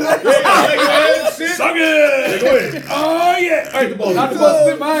they don't like. Yeah, suck it. Go ahead. Oh, yeah. All right, the ball. Not supposed to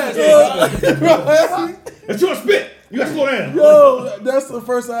spit my ass. That's your spit. You got to slow down. Yo, that's the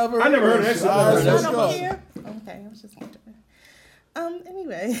first I ever. I never heard of that shit. All right, I let's I go. don't care. Okay, I was just wondering.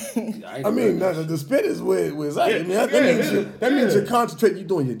 Anyway. I mean, the spit is where it's at. Yeah, I mean, that yeah, means yeah. that means you're concentrating. You're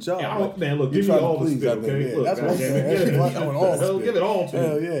doing your job. Yeah, Like, man, look, you give me trying to all the please, spit, I think, okay? yeah. Look, That's what I'm goddamn saying. it. I want all the Hell, spit. give it all to me.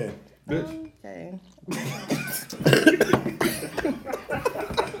 Hell yeah. Bitch. Okay.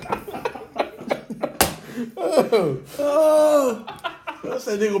 Oh. I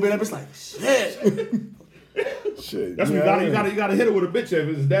said nigga gonna be up. It's like, shit. Shit. That's what yeah, you gotta hit it with a bitch if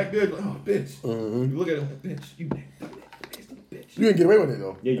it's that good. Oh, bitch. Mm-hmm. You look at it like, bitch, you bitch. You didn't get away with it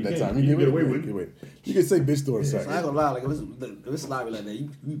though. Yeah, you at that can. time. You get away with it. Get away. You can say bitch to her I ain't second. gonna lie, like if it's sloppy like that, you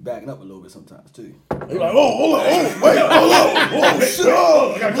backing up a little bit sometimes too. You're like, oh, hold on, oh, wait, hold on, oh shit,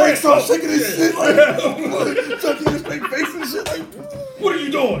 oh, I got Blake cramps. start shaking his shit like, chucking his fake face and shit like, What are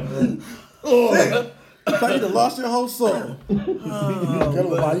you doing? Oh, I thought you'd have lost your whole soul. Gotta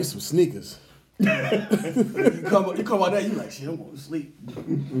buy you some sneakers. You come out there, you like, shit, I'm going to sleep.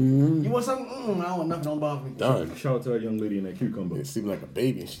 You want something? I don't want nothing, don't bother me. Done. shout out to that young lady in that cucumber. It seemed like a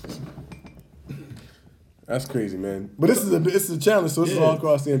baby. And shit. That's crazy, man. But this is a challenge, so this is all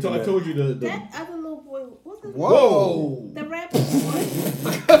across the I internet. told you the That other little boy, what's his name? Whoa. The rapper boy.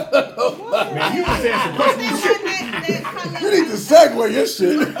 man, you was saying some questions. You need to segue your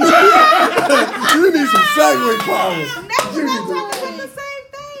shit. You need some segue power. That's what I'm talking about, the same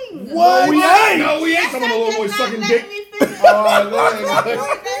thing. What? We ain't. No, we ain't. Some of the little boy sucking dick.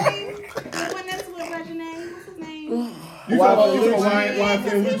 When that's with Reggie name, what's his name? You talking about Ryan He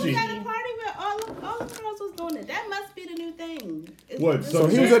was Lucci? at a party where all the girls was doing it. That must be the new thing. What, So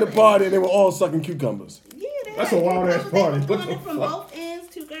he was at the party and they were all sucking cucumbers. Yeah, they That's had a wild ass cucumbers. party. They What was the doing it from fuck? both ends,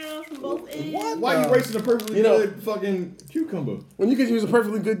 two girls from both ends. Why you racing a perfectly good fucking cucumber? When you could use a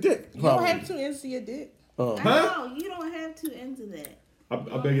perfectly good dick. You don't Probably. have 2 ends to your dick. Huh? No, you don't have to enter that. I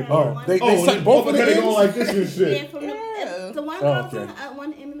beg your Oh, pardon. they Oh, suck both of the they ends? going like this and Yeah, shit. from the one Oh, girl's okay. on the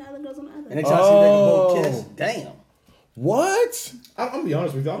one end and the other girl's on the other. And they try to see if they can both kiss. Damn. What? I'm gonna be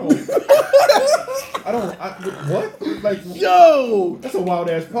honest with you. What? Like, Yo! that's a wild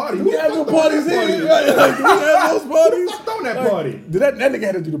ass party. We have no parties here. Party? Like, do we have those parties? Throwing that party. Did that nigga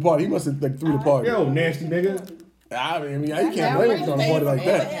had to do the party? He must have like threw the party. Yo, nasty nigga. I mean, you can't blame him on a party like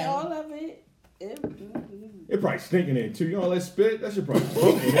that. And all of it. It probably stinking in too. You know all that spit? That shit probably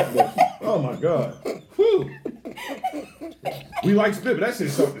stinking in that bitch. Oh my god. Whew. We like spit, but that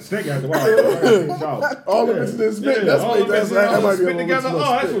shit's something stinking after a while. All of it's this spit. That's all what of it that might be a spit little together. bit Oh,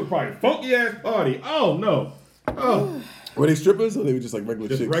 that spit. was probably funky ass party. Oh no. Oh. Were they strippers or they were just like regular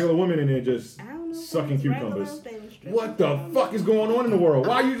Just chicks? regular women in there just I don't know if sucking it was regular cucumbers. or if they were strippers. What the fuck is going on in the world?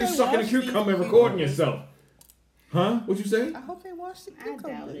 Why are you just sucking a cucumber and recording yourself? Huh? What you say? I hope they washed the I doubt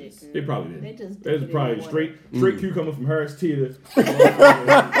cucumbers. it. They probably did. They just There's did it probably in straight Mm. cucumber from Harris Teeter. They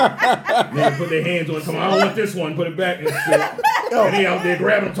put their hands on it. Come on, I don't want this one. Put it back and shit. And they out there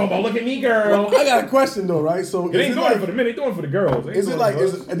grabbing them, talking about, look at me, girl. I got a question though, right? So It ain't doing it for the men. They doing it for the girls. They ain't Is it doing like for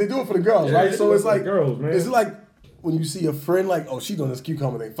us. and they do it for the girls, Yeah, right? they So do it it's for the like girls, man. Is it like when you see a friend like, oh, she doing this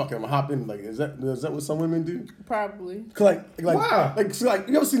cucumber thing, fucking, I'm hopping. Like, is that what some women do? Probably. Cause Why? so like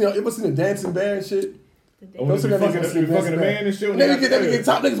you ever seen a dancing bear and shit? Oh, when Those you are fucking niggas a man and shit. And then you get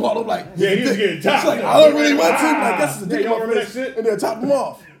top niggas walk up like, Yeah, he was getting top. She's like, I don't really want to. Like, that's the Yeah, dick y'all in my remember face. that shit? And then top them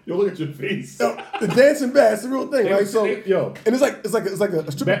off. Yo, look at your face. The dancing bear, it's the real thing, right? So, Yo. and it's like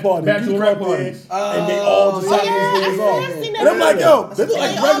a stripper party. You Bachelorette come up there, parties. and they all just have these niggas off. And I'm like, yo, they look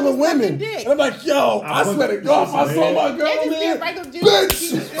like regular women. And I'm like, yo, I swear to God, if I saw my girl in there,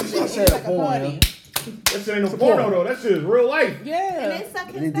 bitch. I said like a party. That shit ain't no porno though. That shit is real life. And Yeah. they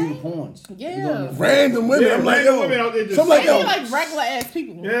suck his They do thing. porns. Yeah. Random women. Yeah, I'm like, random yo. women out there just So I'm like, They yo, be like regular ass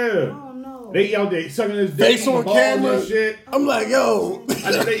people. Yeah. Oh no. They out there sucking his dick face on balls camera. and shit. I'm like, yo.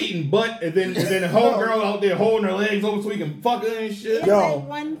 I know they eating butt, and then the whole girl out there holding her legs over so he can fuck her and shit. It's Yo. like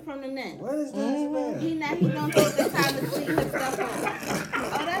one from the neck. What is this, man? He don't take the time to clean his stuff up.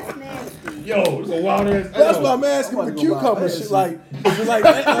 Oh, that's nasty. Yo, it's a wild ass. That's why I'm asking I'm with the about to go buy cucumber this. shit. Like, is it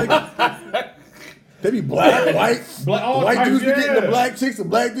like they be black, white, all white types, dudes be getting the yeah. black chicks, the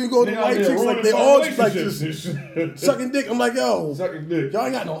black dudes go to They the out white there chicks. Like ruining they some all just like relationships just and shit. sucking dick. I'm like, yo, Sucking dick. y'all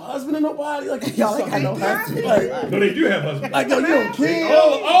ain't got no husband or nobody. Like Y'all ain't sucking got no dick. husband. Like, No, they do have husbands. like yo, you don't care.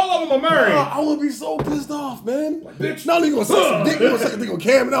 All of them are married. I would be so pissed off, man. bitch. Not only you gonna suck some dick, you gonna suck a dick on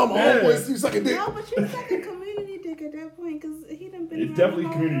camera. Now my Yeah. homeboy see you sucking dick. No, but you sucking community dick at that point because he done been. It's around definitely the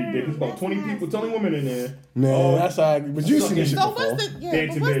whole community dick. world. It's about That's 20 people, nasty. 20 women in there. Man, that's how. But you seen this shit So before. what's the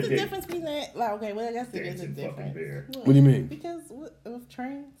Dancing bear what's the dick. difference between that? Like, okay, well I guess there is a Dancing fucking difference. bear. What do you mean? Because with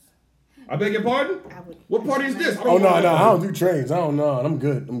trains. I beg your pardon? What party is this? I Oh don't no, know. I don't do trains. I don't know. I'm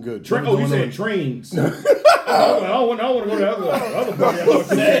good. I'm good. Oh, you said trains. I don't want to go to the other party. I was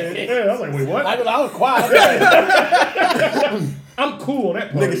saying. Yeah, I was like, wait, what? I was quiet. I'm cool on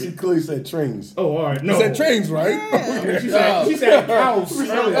that Nigga, party. she clearly said trains. Oh, all right. No. You said trains, right? She said house.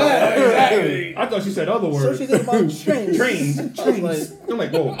 Exactly. I thought she said other So words. she did about trains. Trains. Trains. I'm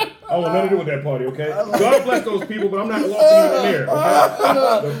like, whoa. I don't want nothing to do with that party, okay? God bless those people, but I'm not walking even there.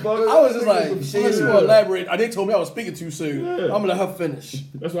 Okay? The fuck? I was just like, shit, she gonna elaborate. They told me I was speaking too soon. Yeah. I'm gonna let her finish.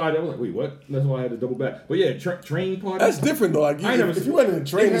 That's why I was like, wait, what? That's why I had to double back. But yeah, train party. That's different though. Like I ain't never if seen- you went in a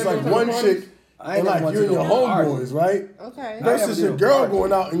train, They it's have like those one parties? chick I and ain't like never you and went your to no party. homeboys, right? Okay. Versus never your did a girl party.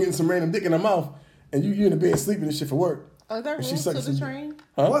 going out and getting some random dick in her mouth, and you in the bed sleeping and shit for work. Are there And she rules to sucks the some- train?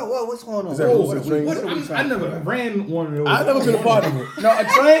 Huh? What's going on? Is that Whoa, rules what to are we- trains? what are we I trying to never figure out? ran one of those. I've never been a part of it. No,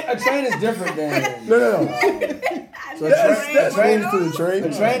 a train is different than. No. So a That's train, rules to the train.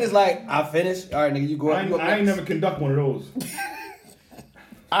 a train is like, I finished. All right, nigga, you go up. You go I ain't next. never conduct one of those.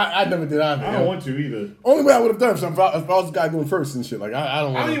 I never did either. I don't want to either. Only way I would have done if I was the guy going first and shit. Like I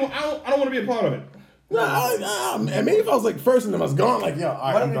don't I want. don't want to be a part of it. And maybe if I was like first and then I was gone, like, yo, all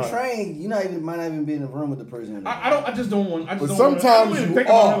right, But I'm in the done. train, you might not even be in the room with the person. I just don't want. I just But don't sometimes I don't even you think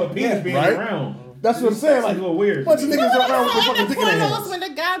about are, having a penis yeah, being right? around. That's what I'm saying. It's Like a little weird. bunch of niggas Well, around with their in fucking the dick in their pornos hands. when the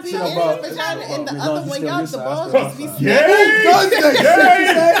guy be in Shit his about- vagina and the we other don't way still out, this the side. balls Still just be this snapping.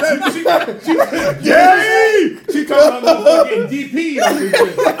 She talking about fucking DP.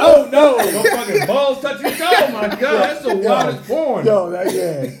 Oh no! No fucking balls touching each other. Oh my god, that's the wildest porn. Yo, that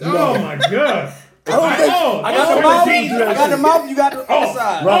yeah. Oh my god. I don't think I got the mouth. I got the mouth. You got the other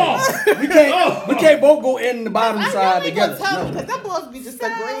side. Right. We can't both go in the bottom I side know you gonna together. tell me No. because that balls be just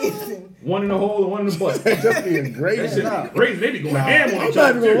like grazing. One in the hole and one in the butt. just being great. That shit be crazy. They be going ham on I'm each not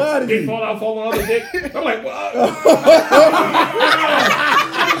other. even gonna lie to Dick you. fall out, fall on other dick. I'm like, what?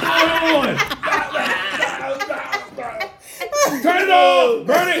 Turn it off!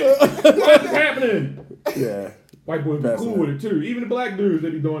 Burn it! What's happening? Yeah. White boys be Passing cool it. with it too. Even the black dudes, they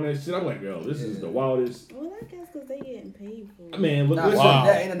be doing that shit. I'm like, yo, this is the wildest. Well, I guess because they getting paid for it. Man, look, Nah, listen. wow.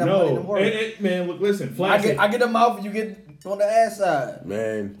 That ain't enough money in the No, world. man, look, listen. I Flaccid. get the mouth. You get on the ass side.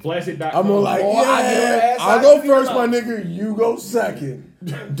 Man. Flaccid.com. I'm gonna like, Or I get on the yeah, ass I'll side, go you get first, the my mouth. nigga. You go second.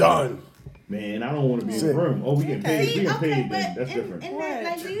 Done. Man, I don't want to be in Sick. the room. Oh, we getting paid. We See, getting paid, but then. That's in different. that,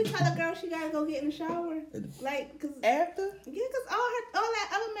 like, do you tell a girl she gotta go get in the shower? Like, cause After? yeah, cause all that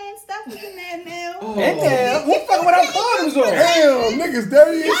other man stuff is in there now. And there, who fucking without condoms on? Damn, niggas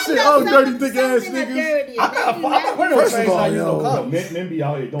dirty as shit. know Oh, dirty something- thick ass something niggas. dirty First of all, yo, men be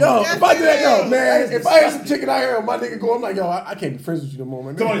out here doing yo, if I did that, yo, man, if I had some chicken out here and my nigga go, I'm like, yo, I can't be friends with you no more,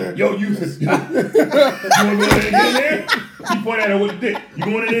 man. Yo, you want to go in there? He point at her with the dick. You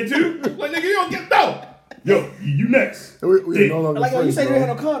going in there too? Like, nigga, you don't get no. Yo, you next. We no longer like, yo, you friends, said you bro. had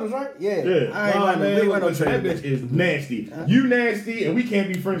no condoms, right? Yeah. Nah, man, listen, that bitch is nasty. You nasty, and we can't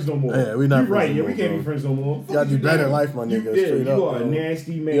be friends no more. Yeah, we not You right, friends yeah, no we more, can't bro. be friends no more. You gotta do better in life, my nigga. Straight up, you are a bro.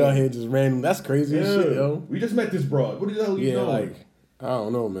 nasty man. You out here just random. That's crazy as shit, yo. We just met this broad. What the hell you doing? like, I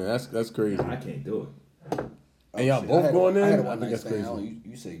don't know, man. That's crazy. I can't do it. And y'all both going in? I had a I one think night that's stand. crazy.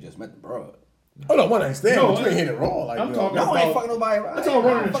 You say you just met the broad. Oh no, one night stand. No, But you ain't hit it raw. Like, I'm you know. talking No, I ain't about. fucking nobody. That's all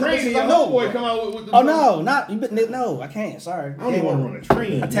running a train. And your homeboy come out with the. Oh no, not you. No, I can't. Sorry. I don't even want to run a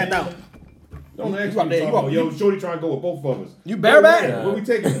train. I tapped out. Don't ask You me. you Talk, yo, Shorty trying to go with both of us. You bareback? Yeah. Where we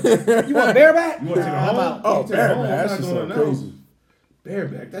taking? You want bareback? You want to take it home? out. Oh, You take it home, bareback. I'm That not shit doing sound nothing crazy. else.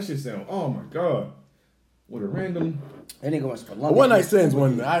 Bareback. That shit sound. Oh my god. With a random. That nigga wants for A London. one night stand's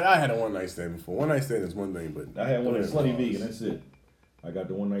one. I had a one night stand before. One night stand is one thing, but I had one at Slutty Vegan. That's it. I got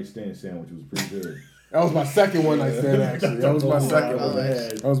the one night stand sandwich. It was pretty good. that was my second one night stand. Actually, that was my second one.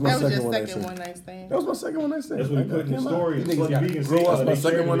 That was my That was second your one night second stand. one night stand. That was my second one night stand. That's what he put in the story. Slutty Vegan Grow up. said That's my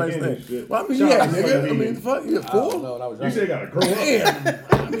second one night stand. Well, I mean, yeah, nigga. I mean, fuck, you fool. No, that was You said gotta grow up.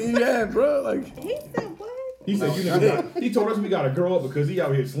 Damn. I mean, yeah, bro. Like, He said what? He said you niggas he told us we gotta grow up because he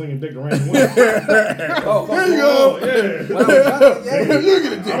out here slinging dick around the women. there you go. Yeah. You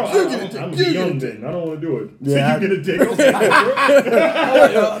get a dick. I'm You get a dick. gonna You be get a young dick. then. I don't want to do it. Yeah, So you get a dick. Y'all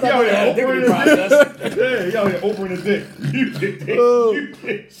here opening the dick. Yeah, y'all here opening the dick. You get dick. You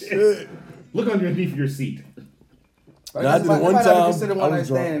get dick. Look underneath your seat. I did it one time. Consider I one night was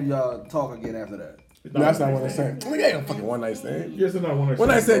drunk. stand if y'all talk again after that. No, that's not one night stand. Nigga, ain't no fucking one night stand. Yes, it's not one night stand. One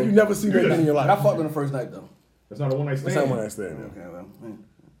night stand, you never see nothing in your I life. fucked on the first night though. That's not a one night stand. That's not one night stand. Okay, well,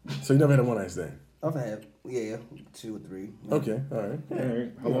 So you never had a one night stand. I've had 2 or 3. Okay, all right. All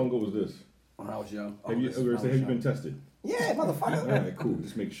right. How long ago was this? When I was young. Have you been tested? Yeah, motherfucker. All right, cool.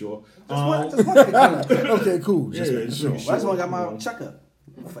 Just make sure. Just one. Okay, cool. Just Yeah, making just sure. make I just want to got my checkup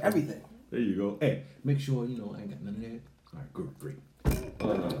for everything. There you go. Hey, make sure I ain't got none of that. All right, good, great.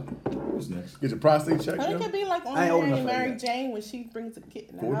 What's next? Get your prostate checked. But it yo. could be like on I ain't old enough Mary for that. Jane when she brings a kid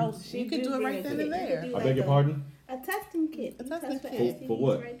in the 40? house. She could do it right then and there. I beg your pardon? A testing kit. A testing Test kit. For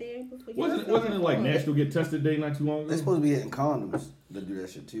what? Right there before you Wasn't it like National Get Tested Day not too long They're ago? supposed to be hitting condoms to do that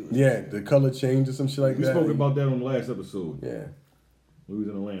shit too. Yeah, the color change or some shit like We that. spoke about that on the last episode. Yeah. We was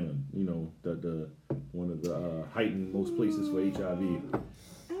in Atlanta. You know, the one of the heightened most places for HIV.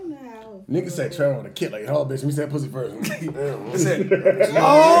 I don't know how. Niggas said Trevor on a kid like, oh, bitch, we said pussy first. Oh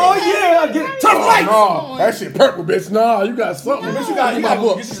yeah, get it. Turn right. No, that shit purple, bitch. Nah, you got something. Bitch, you got my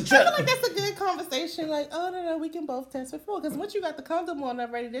book. I feel like that's a good conversation. Like, oh no, we can both test for full. Because once you got the condom on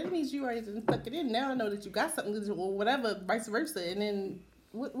already, that means you already done stuck it in. Now I know that you got something, or whatever, vice versa. And then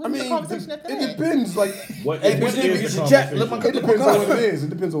what's the conversation after it that? depends. Like, What Hey, is bitch, the get your check. Look, conversation? it depends on what it is. It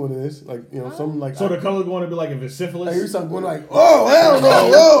depends on what it is. Like, you know, some like. So the color going to be like if it's syphilis? Like, you start going like, oh hell no,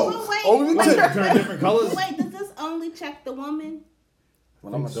 whoa. Wait, Over the wait. tip. Turn different colors? Wait, does this only check the woman?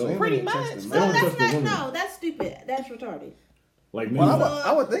 Well, I'm assuming Pretty it much. checks the No, man. don't that's touch the not. woman. No, that's stupid. That's retarded. Like Well, men.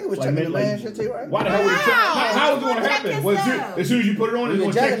 I would think it was Like checking the men, man like- shit too, right? Why the hell would it check? How is it going to Check happen? Was yourself. as soon as you put it on, it's You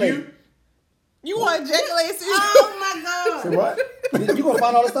going to check ejaculate. you? You want to ejaculate as soon as Oh my god. Say what? You gonna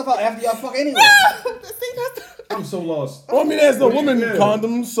find all this stuff out after y'all fuck anyway. See, that's I'm so lost. Well, I mean, there's no What do you woman do?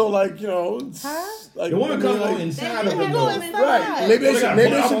 condoms, so like, you know, it's like The woman I mean, comes on like, inside They of do it have though. women. Right. Maybe So they they got should,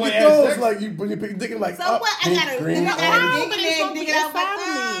 maybe they should one get ass those. sex? Like, when you pick dick, like, So up, what? I pink, gotta green, I orange. open it and dig it out my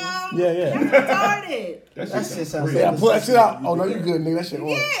Yeah, yeah. That's retarded. That shit sounds. Yeah, pull that shit out. Oh, no, you good, nigga. That shit Yeah,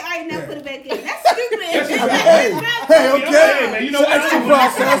 orange. all right, now put it back in. That's stupid. Hey, Hey, okay. man, you know It's what? an extra You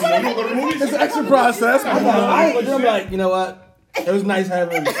process. don't go to the movies? It's an extra process. I'm like, you know what? It was nice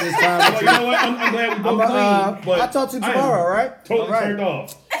having this Well, time. you know what? I'm glad we both clean, but I'll talk to you I am tomorrow, right? Totally All right. turned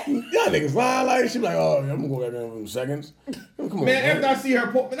off. Y'all niggas lying like she be like, oh, I'm gonna go back in seconds. Come on, Man, after I see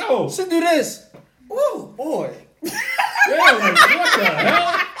her, no. Should do this. Woo, boy. Yeah, like, what the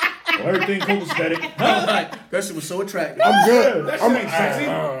hell? Well, everything copacetic. That shit was so attractive. I'm good. That shit ain't sexy.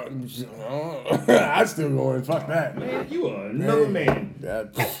 I still going. Fuck that. Man, you are another man.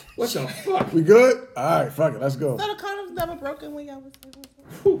 That, What the fuck? we good? All right, fuck it. Let's go. So the condoms never broken when y'all was.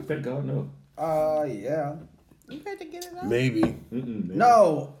 Whew, thank God, no. Yeah. You had to get it out. Maybe. Mm-mm, man.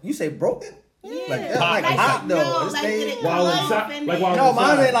 No, you say broken? Yeah. Like hot though. No, It like stayed- did it While come inside- off and like then- while- No,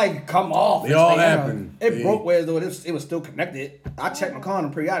 mine ain't like come off. They all Stay down. happen. It Yeah. broke whereas though it was still connected. I checked my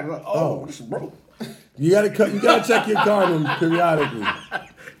condom periodically. Like, oh, this is broke. You gotta check your condom periodically.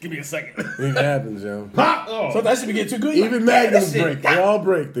 Give me a second. It happens, yo. Pop! Oh. So that should be getting too good. Even magnums break. They all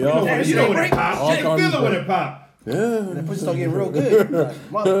break. They all You know when it pop. All You ain't condoms feel it when break. it pop. Yeah. That pussy start getting real good. Like,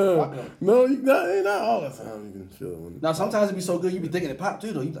 motherfucker. No, not all the time you can feel it. When Now sometimes it be so good you be thinking it pop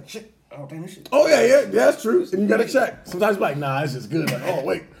too though. You be like shit. Oh damn this shit. Oh yeah, that's true. And you gotta check. Sometimes you're like, nah, it's just good. Like, oh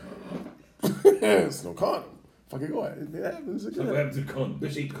wait, it's no condom. Fuck it, go ahead. It happens. So what happened to the condom?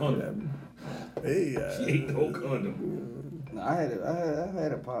 Bitch ate the condom. Hey, She ate the whole condom. No, I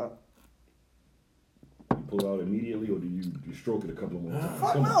had a pop. You pull out immediately, or do you stroke it a couple of more times?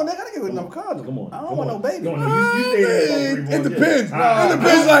 Fuck no, nigga. I didn't get with no condom. Come on. I don't want no baby. Come on, you stay there for 3 It more depends. days. It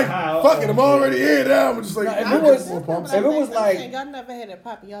depends. Like, fuck it, I'm already here now. I'm just like, If it was like, y'all never had a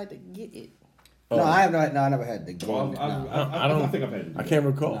pop, y'all had to get it. no, I have not. No, I never had the game. Well, I think I've had it. I can't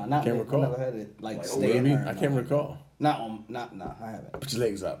recall. No, not I can't I recall. never had it like Oh, stay in maybe there. I can't recall. Not I haven't. Put your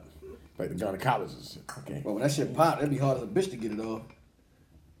legs up, like the gynecologist. Okay. But when that shit pop, it'd be hard as a bitch to get it off.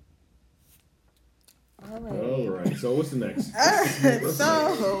 All right. So what's the next?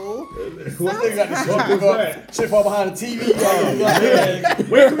 So, What they got the shit fall up, shit fall behind the TV.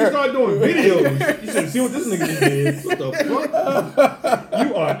 Wait till we start doing videos. You should see what this nigga did. What the fuck?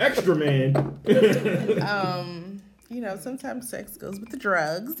 You are extra man. you know, sometimes sex goes with the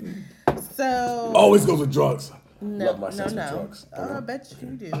drugs. So Always goes with drugs. No, Love my sex with no. drugs. Oh, I bet you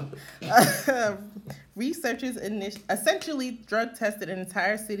do. Researchers essentially drug tested an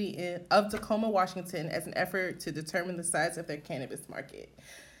entire city of Tacoma, Washington, as an effort to determine the size of their cannabis market.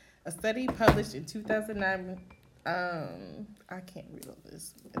 A study published in 2009. I can't read all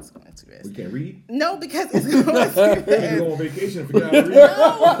this. It's going too fast. We can't read? No, because it's going too fast. You go on vacation and forget how to read?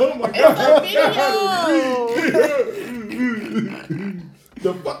 Oh my God.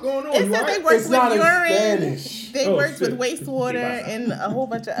 The fuck going on? It said they worked with urine. Spanish. They worked with wastewater and a whole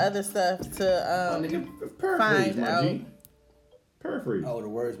bunch of other stuff to Paraphrase, find my out. G. Paraphrase. Oh, the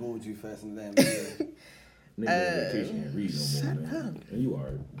words moving too fast in the damn Nigga on vacation and read no more, man. And you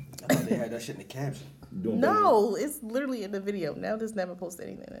are. I thought they had that shit in the caption. No, it's literally in the video. Now this never post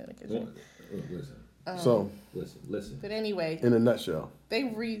anything in the kitchen. Listen. So, listen. But anyway, in a nutshell, they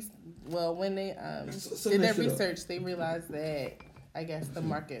when they Sum did that their shit up. research, they realized that I guess the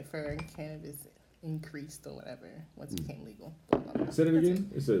market for cannabis increased or whatever once it became legal. Say it again.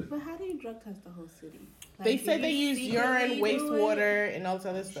 It says. But how do you drug test the whole city? They said they used urine, wastewater, and all this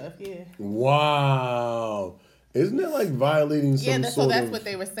other stuff. Yeah. wow, isn't it like violating some Yeah, so sort that's of? what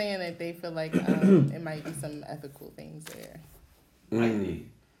they were saying, that they feel like it might be some ethical things there.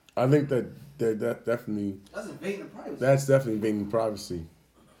 I think that definitely. That's invading privacy. That's definitely invading privacy.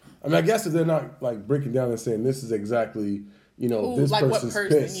 I mean, I guess if they're not like breaking down and saying this is exactly, you know, Ooh, this like what person's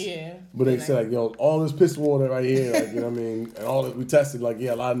person, piss. yeah. But they Yeah, say like, you know, all this piss water right here, like, you know what I mean? And all that we tested, like,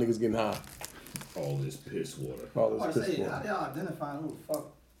 yeah, a lot of niggas getting high. All this piss water. All I this was piss say, how water. y'all identify who the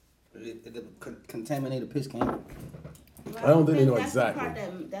fuck the contaminated piss came from? I don't think they know That's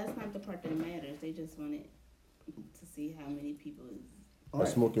exactly. That's not the part that matters. They just wanted to see how many people is. Or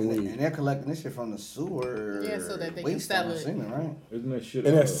smoking weed. And they're collecting this shit from the sewer. Yeah, so that they can waste, sell I'm it. assuming, right? Isn't that shit?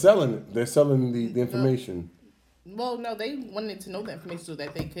 And they're selling it. They're selling the information. Well, no, they wanted to know the information so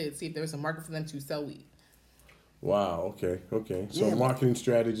that they could see if there was a market for them to sell weed. Wow. Okay. So Yeah, marketing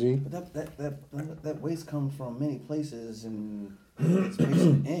strategy. But that waste comes from many places and it's mixed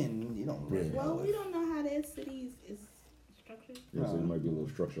in. You don't really Well, know. we don't know how their cities is structured. Yeah, so there might be a little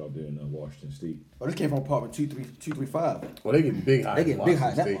structure out there in Washington State. Oh, this came from apartment 235. Well, they getting big high. They getting big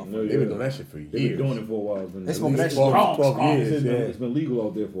high. They've That been doing that shit for They've been years. doing it for a while. It's been They at smoking least that shit 12 strong. years. Yeah. It's been legal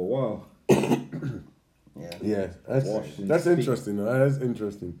out there for a while. Yeah, that's Washington State. interesting though. That's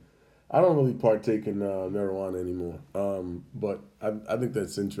interesting. I don't really partake in marijuana anymore, but I think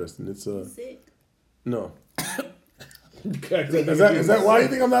that's interesting. It's Sick. no. Is that why you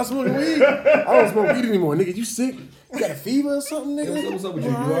think I'm not smoking weed? I don't smoke weed anymore, nigga. You sick? You got a fever or something, nigga? What's up with you?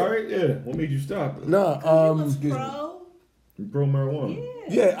 You alright? Yeah. What made you stop? Nah. Pro. You pro marijuana?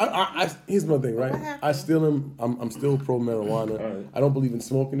 Yeah. I here's my thing, right? I still am. I'm still pro marijuana. Alright. I don't believe in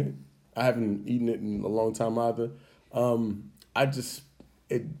smoking it. I haven't eaten it in a long time either.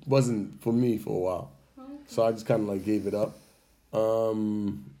 It wasn't for me for a while, so I just kind of like gave it up.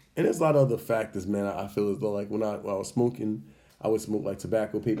 And there's a lot of other factors, man. I feel as though like when I was smoking, I would smoke like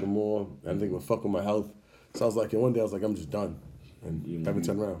tobacco paper more. I think it would fuck with my health. So I was like, and one day I was like, I'm just done, and haven't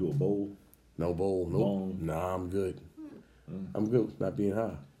turned around. Do a bowl? No bowl, nope. Long. Nah, I'm good. I'm good with not being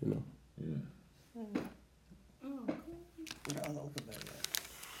high, you know. Yeah.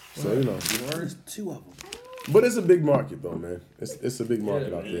 So you know, There's two of them. but it's a big market though, man. It's a big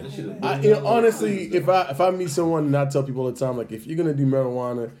market out there. Honestly, if I meet someone and I tell people all the time, like if you're gonna do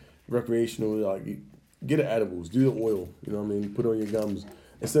marijuana, recreational, like get the edibles, do the oil. You know what I mean? Put it on your gums.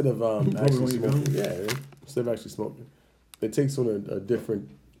 Instead of actually your smoking, gums? instead of actually smoking, it takes on a different.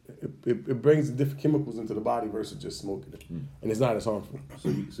 It brings different chemicals into the body versus just smoking it, and it's not as harmful. So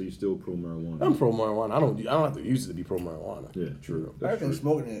you still pro marijuana? I'm pro marijuana. I don't have to use it to be pro marijuana. Yeah, true. I think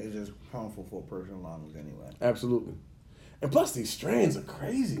smoking it is just harmful for a person's lungs anyway. Absolutely. And plus, these strands are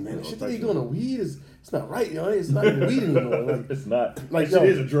crazy, man. The shit that they thank doing to weed it's not right, yo. It's not even weed anymore. Like, It's not. Like, That shit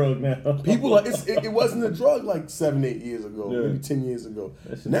yo, is a drug now. people are. It wasn't a drug like 7-8 years ago, Yeah. maybe 10 years ago.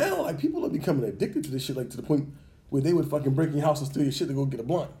 That's Now, like people are becoming addicted to this shit, like to the point where they would fucking break your house and steal your shit to go get a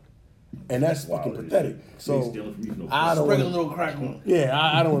blunt, and that's fucking pathetic. So stealing from you for no I don't Sprinkle a wanna, little crack on it. yeah,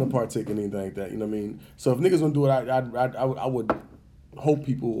 I don't want to partake in anything like that. You know what I mean? So if niggas gonna do it, I would hope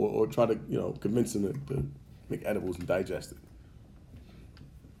people or try to convince them to make edibles and digest it.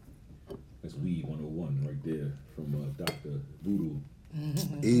 That's weed 101 right there from Dr. Voodoo.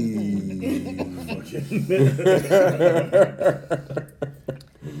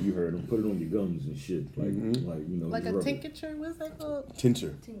 You heard him. Put it on your gums and shit, Like a tincture? What's that called?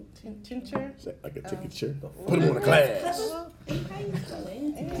 Tincture. Tincture? Like a tincture. Put them on a class.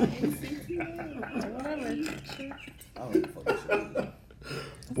 Whatever.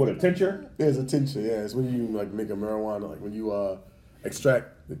 What, a tincture? There's a tincture. Yeah, it's when you like make a marijuana, like when you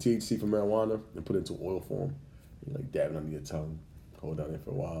extract the THC from marijuana and put it into oil form. You like dab it under your tongue, hold it down there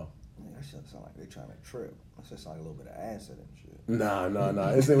for a while. That shit sound like they trying to trip. That shit sound like a little bit of acid and shit. Nah.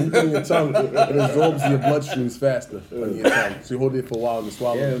 It's when you put it in your tongue, it absorbs your bloodstreams faster on your tongue. So you hold it for a while and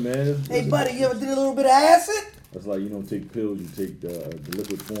swallow Yeah, it. man. Hey, buddy, you ever did a little bit of acid? That's like, you don't take pills, you take the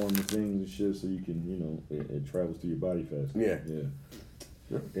liquid form of things and shit so you can, it travels through your body faster. Yeah.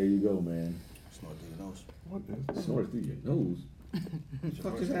 There you go, man. Snort through your nose. Snort through your nose? What the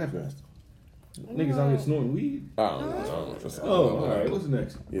fuck just happened? Niggas out here snorting weed? I don't know. Oh, alright. What's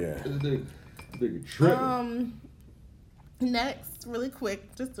next? Yeah. This nigga tripping. Next, really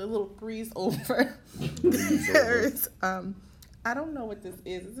quick, just a little breeze over. There's, I don't know what this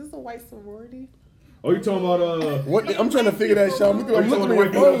is. Is this a white sorority? Oh, you talking about What? I'm trying to figure that shit out. I'm looking at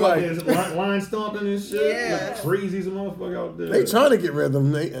white your phone like line stomping and shit? Yeah. Like crazy as a motherfucker out there. they trying to get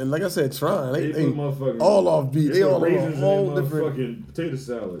rhythm. And like I said, trying. They put motherfucking all off beat. They put all on raisins a whole in their different. motherfucking potato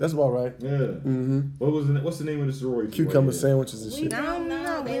salad. That's about right. Yeah. Mm-hmm. What's the name of the sorority? Cucumber right here? sandwiches and We shit. don't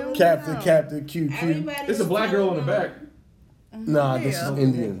know. We don't Captain, know. QQ. Everybody It's a was black girl in the telling back. Nah, this is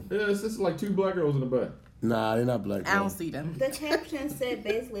Indian. Yeah, it's like two black girls in the back. Nah, they're not black. I don't Bro. see them. The caption said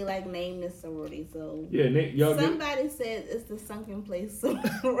basically like name the sorority. So Yeah, y'all somebody said it's the sunken place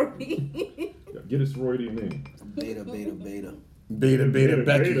sorority. get a sorority name. Beta, beta, beta. Beta,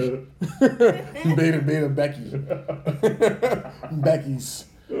 Becky. Beta, Becky. Becky's.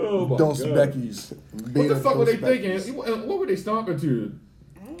 Oh my Dos God. Becky's. What the fuck were they thinking? What were they stomping to?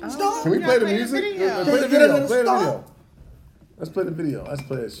 Can we play the music? Video. Play the video. Play the video. Let's play the video. Let's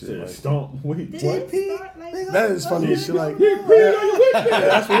play that shit. Said Like, stomp. Wait. Did What? it start like that is funny as shit. Like, Yeah,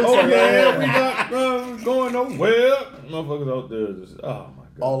 that's what it's oh like. yeah, we not going nowhere. Motherfuckers out there just, oh my God.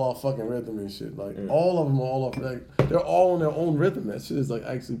 All off fucking rhythm and shit. Like, all of them are all off. Like, they're all on their own rhythm. That shit is like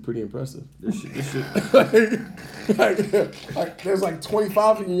actually pretty impressive. This shit. like, there's like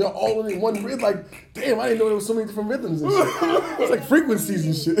 25 of you. You're all in one rhythm. Like, damn, I didn't know there was so many different rhythms and shit. It's like frequencies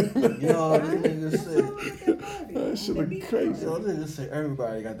and shit. Yo, this nigga said. That shit look crazy. Yo, this nigga said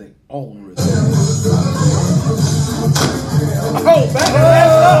everybody got their own rhythm. Oh, back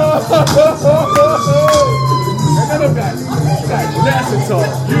ass up! And then got NASA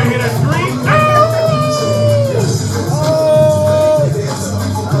talk. You hear that scream?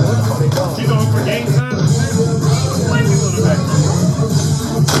 She's on for gang signs and shit. White people in the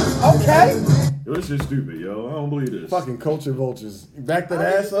background. Okay. Yo, this shit's stupid, yo. I don't believe this. Fucking culture vultures. Back that Oh,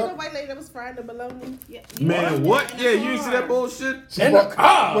 ass you see the up. white lady that was frying the bologna? Yeah. Man, what? Yeah, you didn't see that bullshit? In the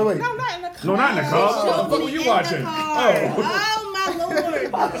car. Wait. No, not in the car. No, not in the car. What the Showed fuck me were you in watching? the car. Oh my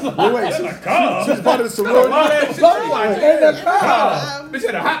lord. Wait. She's part of the sorority. All that shit you watching. In the car. Bitch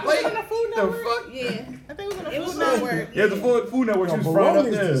had a hot plate. On the Food The Network? fuck? Yeah. I think it was on the It was Food on- Network. Yeah, the Food Network. She was frying up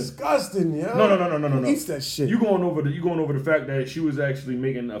Bologna's there. disgusting, yo. No. Who eats that shit? You going over the fact that she was actually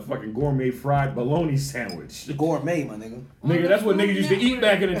making a fucking gourmet fried bologna sandwich. Gourmet, my nigga. Nigga, that's what niggas used to eat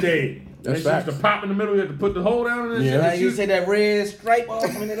back in the day. That's That shit used facts. to pop in the middle. You had to put the hole down in it. Yeah. Like you say that red stripe off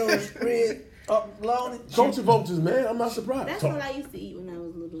and then those spread up long. Culture vultures, man. I'm not surprised. That's what I used to eat when I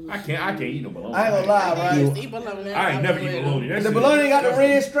was little. I can't eat no bologna. I ain't gonna lie, I right? used to eat bologna. I ain't never eat bologna. That And the shit- bologna got the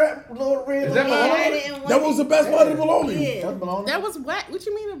red strap, little red. Is that bologna. bologna? That was the best part of the bologna. Yeah. That's bologna. That was wax. What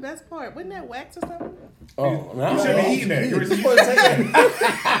you mean the best part? Wasn't that wax or something? Oh, man. You shouldn't be eating that. You're Take supposed to take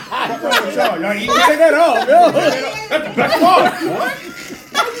that. What's wrong with y'all? Y'all eating that off, yo. That's the best part. What?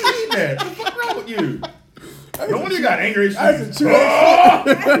 Why you eating that? What's wrong with you? No wonder you got angry. I used to chew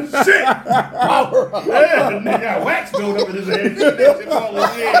that shit. Power. Yeah, the nigga got wax built up in his head. That shit all in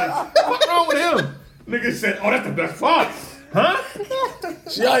his head. What's wrong with him? Nigga said, "Oh, that's the best part." Huh?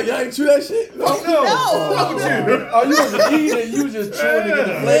 Y'all ain't chew that shit? No. Oh, you wasn't eating, you was just chewing to get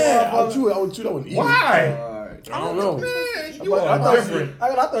the flavor. Yeah, I would chew that one. Why? I don't know. Man, you are different.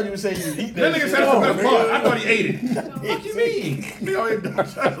 I thought you were saying you eat That that nigga shit. said that's the best part. I thought he ate it. What you mean?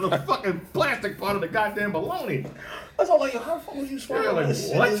 That's the fucking plastic part of the goddamn bologna. That's all like, how the fuck was you swallowing Like, this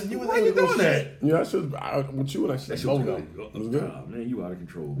shit? what? Why you doing that? Yeah, I should. With chewing that shit. That shit was good. It was good. Oh, man, you out of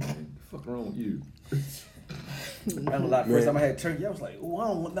control, man. The fuck wrong with you? I ain't gonna lie, first time I had turkey, I was like, oh, I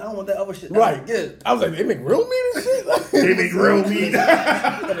don't want that other shit. Right. Good. I was like, they make real meat and shit? They make real meat.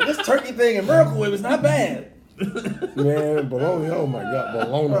 This turkey thing in Miracle, it was not bad. Man, bologna, oh my God,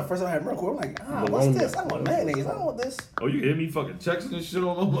 bologna. First time I had Miracle, I'm like, what's this? I want mayonnaise. I don't want this. Oh, you hear me fucking checks and shit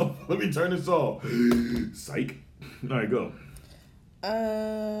on? Let me turn this off. Psych. All right, go.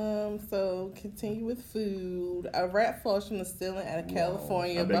 So continue with food. A rat falls from the ceiling at a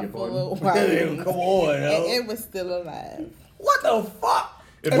California I beg your Buffalo pardon? Wild Wings. Come on, And yo. it was still alive. What the fuck?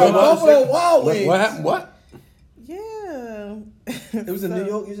 If And I a was Buffalo sick- Wild Wings. What happened? What? Yeah. It was in New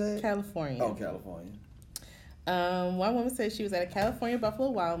York, you said? California. Oh, California. One woman said she was at a California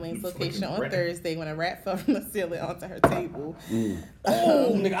Buffalo Wild Wings location on rat. Thursday when a rat fell from the ceiling onto her table.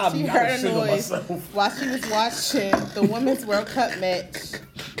 Oh, nigga, I'll She be heard a shit on noise myself. while she was watching the Women's World Cup match.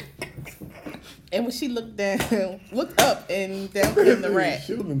 And when she looked up and down came the rat.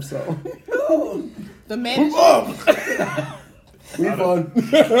 Shield himself. The manager. We fun.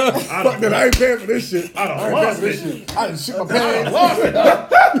 Fuck that, I ain't paying for this shit. I done lost it. Shit. I done shit my pants. Lost it.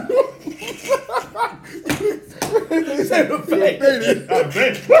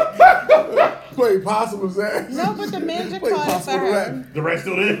 Play possum's ass. No, but the manager Play called it for possum with a her. rat. The rat's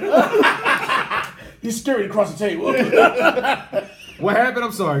still there. He's scurried across the table. What happened?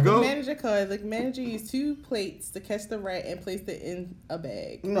 I'm sorry. The Go. manager called. The manager used 2 plates to catch the rat and placed it in a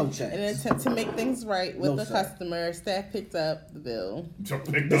bag. No In an chance. attempt to make things right with No, the sir. customer, staff picked up the bill.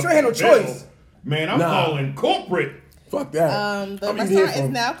 Bitch, you ain't no choice. Man, I'm calling corporate. Fuck that. The I'm eating restaurant here is for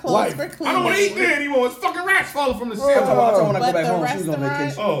now closed life. for cleaning. I don't want to eat there anymore. It's fucking rats falling from the ceiling. I told when I go But back the home, she was on restaurant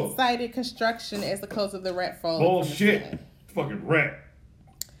vacation. Oh. cited construction as the cause of the rat fall. Bullshit. Fucking rat.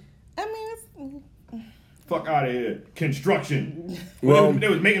 I mean, it's, Fuck out of here. Construction. Well- They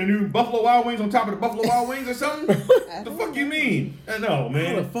was making a new Buffalo Wild Wings on top of the Buffalo Wild Wings or something? The fuck you mean? No, How the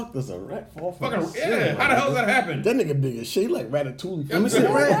man. fuck does a rat fall from Fucking, the ceiling? yeah. How the hell does that happen? That nigga big as shit. He like Ratatouille. Let me see. the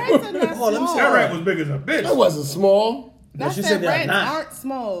rats are not Hold on, let me see. small. That rat was big as a bitch. That wasn't small. That's she that said they're rats not. aren't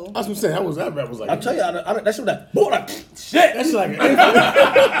small. That's what I'm saying. That rat was like. I'll tell you, that shit was like, boy, like, shit. That shit like an infant.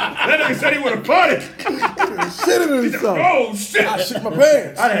 That nigga said he would have farted. Shit in himself. Oh, shit. I shit my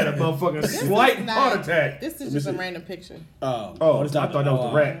pants. I had a motherfucking slight heart attack. This is just a random picture. Oh, I thought that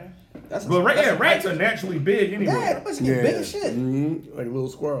was the rat. That's But rats are naturally big anyway. Yeah, that bitch get big as shit. Mm-hmm. Like a little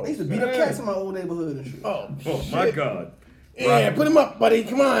squirrel. I used to beat up cats in my old neighborhood and shit. Oh, Oh, my God. yeah, put him up, buddy.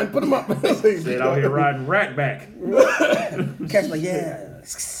 Come on, put him up. Shit out here riding rat back. Cats like, yeah.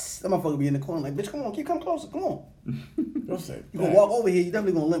 That motherfucker be in the corner like, bitch, come on, come closer, come on. Don't say You gonna that. walk over here, you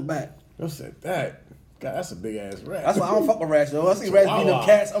definitely gonna limp back. Don't say that. God, that's a big ass rat. That's why I don't fuck with rats, though. I see rats beating up Chihuahua.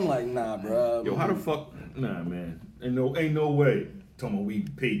 cats, I'm like, nah, bro. Yo, how the fuck? Nah, man. Ain't no way. Talking about we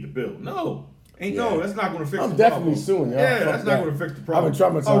paid the bill. No. No, that's not gonna fix I'm the definitely problem. suing, y'all. Yeah, Fuck that's that. not gonna fix the problem. I've been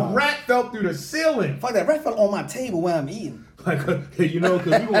traumatized. A rat fell through the ceiling. Fuck that rat fell on my table when I'm eating. Like, you know,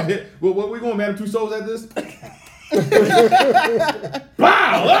 because we gonna hit. Well, what we gonna Madame Tussauds at this?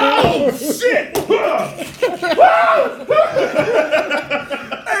 Wow! Oh shit! Wow!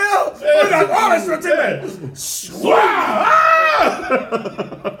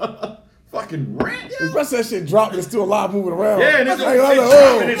 Fucking rat! The rest of that shit dropped and it's still alive moving around. Yeah, and it's Like, just- I'm it's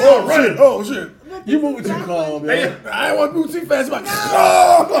like, dropping, it's all running. shit, oh shit. You moving too calm, Hey, yo. I ain't want to move too fast. I'm like,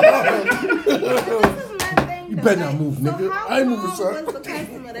 You better not move, nigga. So how I ain't moving, calm son. was the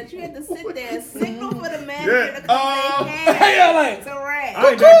customer that you had to sit there and signal for the manager Yeah. to come say, Hey, hey, yo, like, it's a rat. I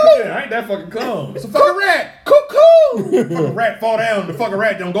ain't that fucking calm. It's a fucking rat. cuckoo. Fucking rat fall down. The fucking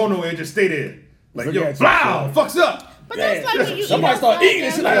rat don't go nowhere. Just stay there. Like, yo, Forget you. wow, fucks up. But that's like when you Somebody eat start outside eating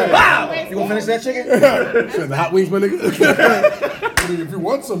this shit and like, you wow. eat You gonna finish that chicken? Shit, the hot wings, my nigga. If you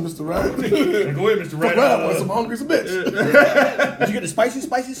want some, Mr. Rat. Go ahead, Mr. Rat. I want some hungry as a bitch. Did you get the spicy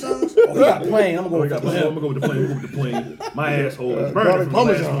sauce? Oh, he got plain. I'm gonna go with I'm the gonna go with the plane. I'm gonna go with the plane. My asshole is garlic burning from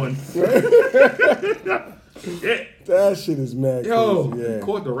the last parmesan. one. Yeah. That shit is mad Yo, crazy. Yeah.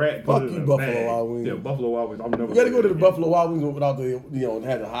 caught the rat. Fuck put it you, in a Buffalo bag. Wild Wings. Yeah, Buffalo Wild Wings. I'm never. You gotta go to the Buffalo Wild Wings without the,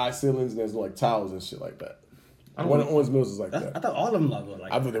 had the high ceilings and there's like towels and shit like that. One of Owens Mills is like I that. thought all of them were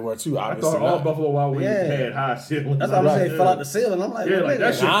like I thought they were too. I Obviously thought all not. Buffalo Wild Wings Yeah. had high ceilings. That's why I'm saying Yeah. fell out the ceiling. I'm like, Yeah, wait, like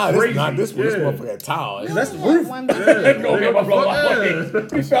that shit Nah, crazy. this not this one. This Yeah. motherfucker got tile. That's the One- roof. one- No, yeah, Buffalo Wild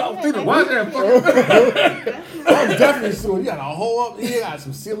Wings. He fell through the Why is that fucking? I'm definitely suing. You got a hole up here, got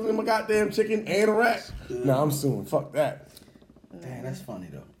some ceiling in my goddamn chicken and a rat. Nah, I'm suing. Fuck that. Damn, that's funny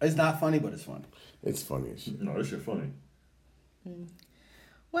though. It's not funny, but it's funny. It's funny as shit. No, this shit funny.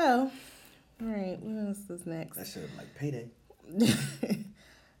 Well, all right. What else is next? That shit like Payday.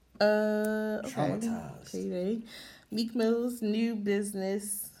 Okay. Traumatized. Payday. Meek Mill's new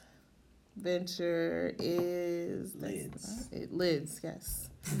business venture is Lids. Lids, yes.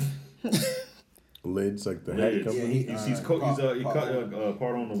 Lids like the hat Lids. company. He's part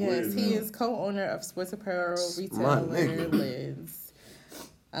on the Yes, Lids. he is co-owner of sports apparel My retailer nigga. Lids.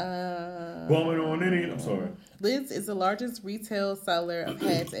 Bumming on any. I'm sorry. Lids is the largest retail seller of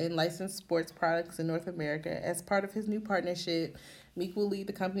hats and licensed sports products in North America. As part of his new partnership, Meek will lead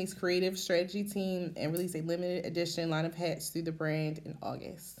the company's creative strategy team and release a limited edition line of hats through the brand in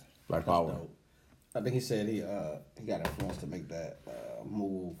August. Like power. I think he said he got influenced to make that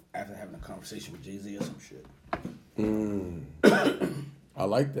move after having a conversation with Jay-Z or some shit. I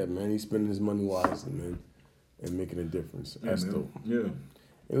like that, man. He's spending his money wisely, man, and making a difference. That's man. dope. Yeah.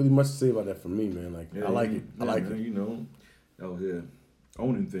 Ain't really much to say about that for me, man. Like Yeah, I like it. I like man, it. You know, out here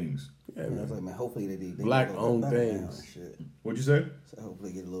owning things. Yeah, I was man. like, man, hopefully they Black get a little owned better now things. and shit. What'd you say? So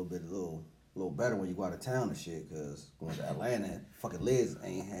hopefully get a little better when you go out of town and shit. Cause going to Atlanta, fucking Liz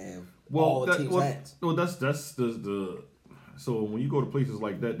ain't have all the team's hats. Well, that's the. So when you go to places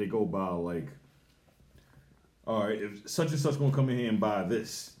like that, they go by like, all right, if such and such gonna come in here and buy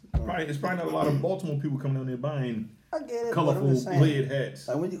this, right? It's probably not a lot of Baltimore people coming down there buying I get it. colorful but I'm just saying, lid hats.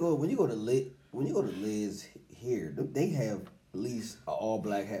 Like when you go to Liz here, they have at least an all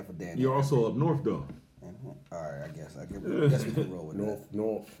black hat for Dan. You're also up north though. All right, I guess we can roll with that.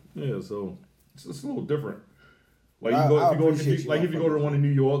 North. Yeah, so it's a little different. Like I if you appreciate go you, to the one in New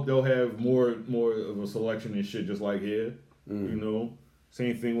York, they'll have more of a selection and shit, just like here. You know,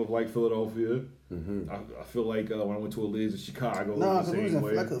 same thing with like Philadelphia. I feel like when I went to a Liz in Chicago, No, it was because the same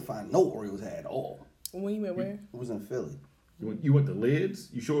way. I couldn't find no Orioles hat at all. When you went where? It was in Philly. You went to Lids?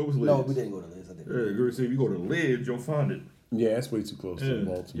 You sure it was Lids? No, we didn't go to Liz. I didn't. Yeah, girl, say if you go to Lids, you'll find it. Yeah, that's way too close to Yeah,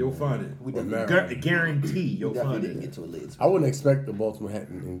 Baltimore. you'll find it. We Or definitely, Maryland. Guarantee you'll we definitely find didn't it. get to a Liz. I wouldn't expect the Baltimore hat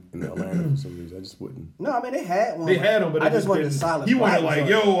in Atlanta for some reason. I just wouldn't. No, I mean they had one. They had them, but I they just wanted a didn't- solid. He wanted black like,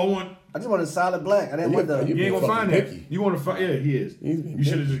 joint. yo, I want. I just wanted a solid black. I didn't want the. You You ain't gonna fucking find that. picky. You want to find? Yeah, he is. He's being You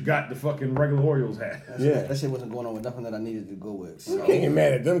should have picky. just got the fucking regular Orioles hat. Yeah. That shit wasn't going on with nothing that I needed to go with. You So. can't get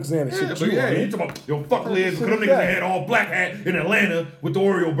mad at them because they had the Yeah, shit but that you yeah, wanted. he talking about yo fuck Lids because them shit niggas is that? had all black hat in Atlanta with the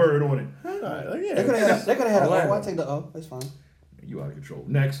Oriole bird on it. Alright, like, yeah. They could have had an Atlanta. O. I take the O. That's fine. You out of control.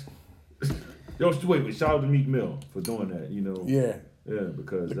 Next, yo, wait, shout out to Meek Mill for doing that. You know, Yeah.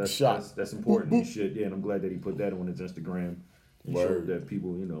 because Took a that's, shot. that's important and shit. Yeah, and I'm glad that he put that on his Instagram and Word. showed that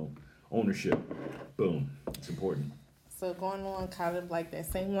people, ownership. Boom, it's important. So going on kind of like that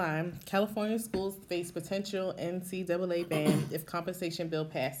same line, California schools face potential NCAA ban if compensation bill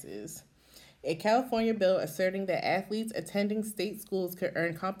passes. A California bill asserting that athletes attending state schools could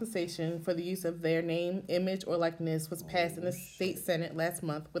earn compensation for the use of their name, image, or likeness was passed in the state senate last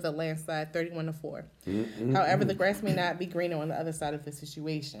month with a landslide 31-4. However, the grass may not be greener on the other side of the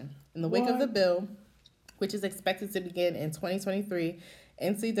situation. In the wake of the bill, which is expected to begin in 2023,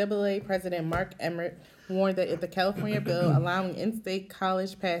 NCAA President Mark Emmert warned that if the California bill allowing in-state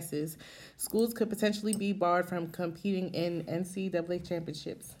college passes, schools could potentially be barred from competing in NCAA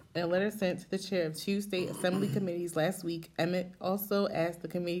championships. In a letter sent to the chair of 2 state assembly committees last week, Emmett also asked the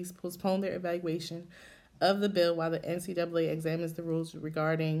committees postpone their evaluation of the bill while the NCAA examines the rules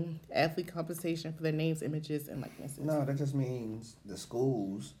regarding athlete compensation for their names, images, and likenesses. No, that just means the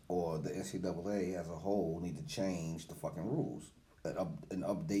schools or the NCAA as a whole need to change the fucking rules and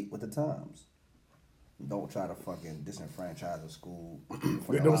update with the times. Don't try to fucking disenfranchise a school.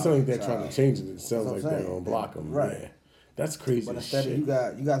 They don't sound like they're trying to change it. It sounds like they're going to block them. Right. Yeah. That's crazy But as instead shit.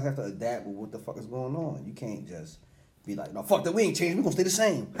 of you guys have to adapt with what the fuck is going on. You can't just be like, no, fuck that, we ain't changing. We gonna stay the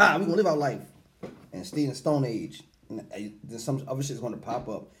same. We gonna live our life and stay in the Stone Age. And there's some other shit's gonna pop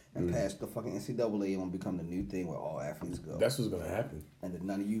up and pass the fucking NCAA and become the new thing where all athletes go. That's what's going to happen. And then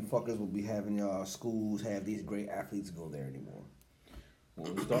none of you fuckers will be having your schools have these great athletes go there anymore.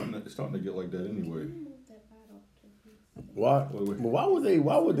 Well, it's starting to get like that anyway. Why? Wait. Why would they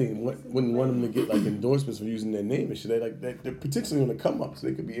wouldn't want them to get like endorsements for using their name and shit? They're potentially going to come up, so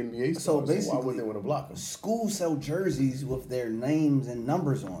they could be NBA stars. So basically, why would they want to block them? Schools sell jerseys with their names and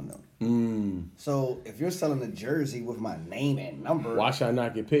numbers on them. So if you're selling a jersey with my name and number, Why should I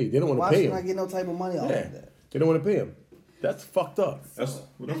not get paid? They don't want why to pay should I them. get no type of money off Yeah. of that? They don't want to pay them. That's fucked up. That's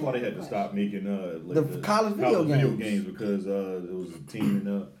why they had to stop making the college video games because it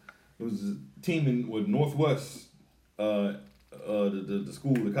was teaming with Northwest, the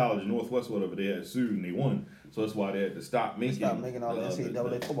school, the college, Northwest, whatever. They had sued and they won. So that's why they had to stop making all the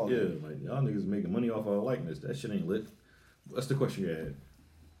NCAA football games. Yeah, like y'all niggas making money off our likeness. That shit ain't lit. What's the question you had?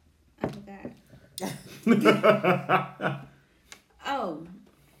 I forgot. Oh,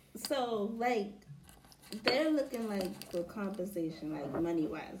 so like they're looking like for compensation, like money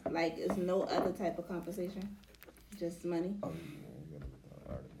wise. Like, is no other type of compensation? Just money?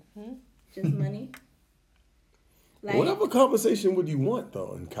 Just money? Like, whatever compensation would you want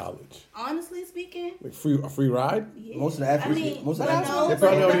though in college? Honestly speaking, like a free ride. Yeah. Most of the athletes, I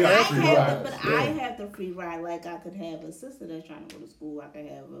have the free ride. Like I could have a sister that's trying to go to school. I could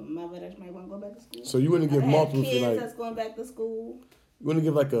have a mother that might want to go back to school. So you wouldn't give multiple kids like that's going back to school. You wouldn't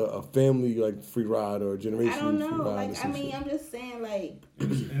give like a family like free ride or a generation. I don't know. Free ride Like I mean, I'm just saying like.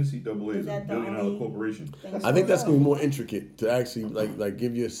 NCAA is a billion-dollar corporation. I think that's gonna be more intricate to actually like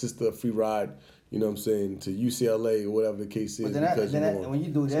give your sister a free ride. You know what I'm saying, to UCLA or whatever the case is. But when you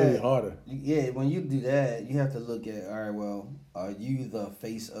do it's that, gonna be harder. When you do that, you have to look at, all right, well, are you the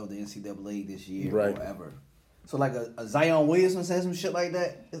face of the NCAA this year or whatever? So like a Zion Williamson said some shit like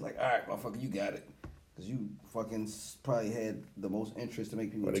that, it's like, all right, motherfucker, you got it. Because you fucking probably had the most interest to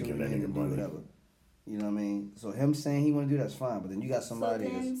make people tune in and do whatever. You know what I mean? So him saying he want to do that's fine, but then you got somebody So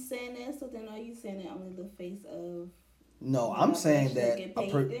then are you saying that only the face of... No, I'm saying that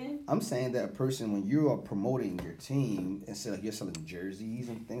a person, when you are promoting your team and say like you're selling jerseys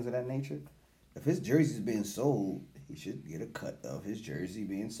and things of that nature, if his jersey is being sold, he should get a cut of his jersey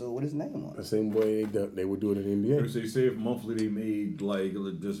being sold with his name on it. The same way they would do it in the NBA. So say if monthly they made like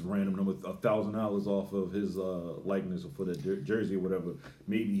just random number $1,000 off of his likeness for that jersey or whatever,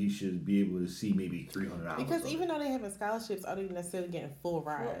 maybe he should be able to see maybe $300. Because even though they having scholarships, are they necessarily getting full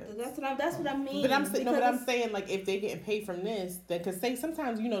rides? That's what I mean. But I'm saying like if they're getting paid from this, because say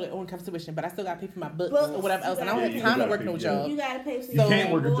sometimes they own comes tuition, but I still got to pay for my books or whatever else, and I don't have time to work no job. You got to pay for you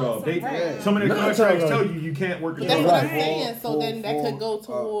can't work a job. Some of the contracts tell you can't work a job. That's what I'm saying. So then that could go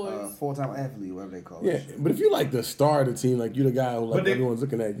towards full-time athlete, whatever they call it. Yeah, but if you like the star of the team, like you're the guy who like everyone's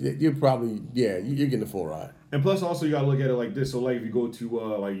looking at, you're probably you're getting the full ride. And plus, also you gotta look at it like this. So like if you go to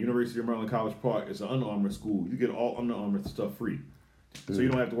like University of Maryland College Park, it's an Under Armour school. You get all Under Armour stuff free, so you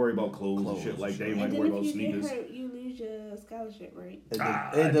don't have to worry about clothes and shit like that. You might worry about sneakers. Get hurt, you lose your scholarship, right?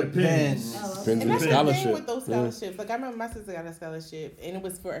 It depends. Depends on the scholarship. With those scholarships, like I remember my sister got a scholarship, and it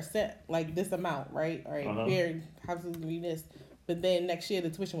was for a set like this amount, right? All right, here, how's it gonna be this? But then next year the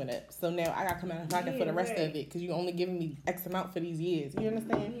tuition went up, so now I got to come out of pocket for the rest of it because you only giving me X amount for these years. You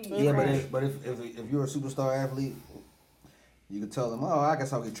understand? So but if you're a superstar athlete, you can tell them, oh, I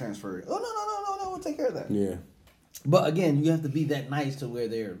guess I'll get transferred. Oh no, we'll take care of that. Yeah. But again, you have to be that nice to where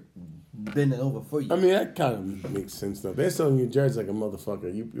they're bending over for you. I mean, that kind of makes sense though. They're selling you jerseys like a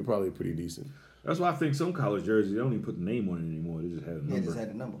motherfucker. You're probably pretty decent. That's why I think some college jerseys they don't even put the name on it anymore. They just had a number. Yeah, just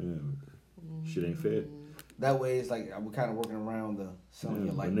had the number. Yeah. Shit ain't fair. That way, it's like we're kind of working around the selling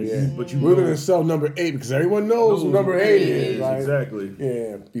your likeness. Yeah, but we're gonna sell number 8 because everyone knows who number 8 is. Right? Exactly.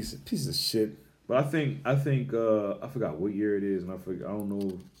 Yeah, piece of shit. But I think I forgot what year it is, and I don't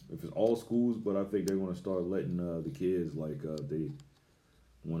know if it's all schools, but I think they're gonna start letting the kids like they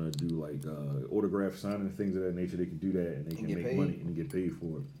want to do like autograph signing and things of that nature. They can do that and they can make money and get paid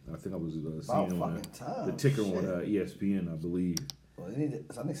for it. I think I was seeing on the ticker on ESPN, I believe. Well, I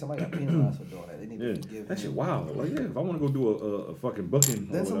think somebody got penalized for doing that. They need to give that shit wild. Like, if I want to go do a fucking booking.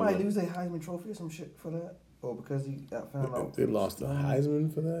 Then somebody lose their Heisman Trophy or some shit for that? Or because he got found out. They lost the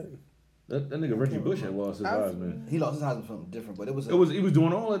Heisman for that? That nigga Reggie Bush had lost his Heisman. He lost his Heisman for something different, but he was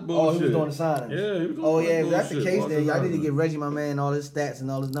doing all that bullshit. Oh, he was doing the signings. Yeah, he was doing if that's the case, then y'all need to give Reggie, my man, all his stats and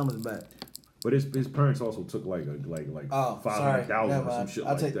all his numbers back. But his parents also took like $500,000 or some shit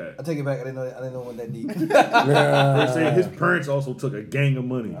like that. I take it back. I didn't know what that deep. They're saying his parents also took a gang of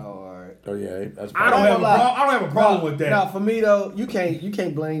money. Oh, all right. Oh yeah, that's. I don't have a problem with that. Now for me though, you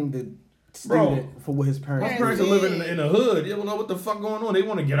can't blame the student for what his parents. My parents are living in the hood. They don't know what the fuck going on. They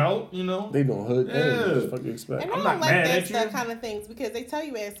want to get out. They doing hood. Yeah. What the fuck you expect? And I don't like that kind of things because they tell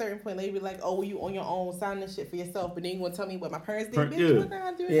you at a certain point they be like, "Oh, you on your own, sign this shit for yourself," but then you gonna tell me what my parents did.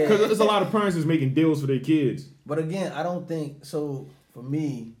 Because there's a lot of parents is making deals for their kids. But again, I don't think so. For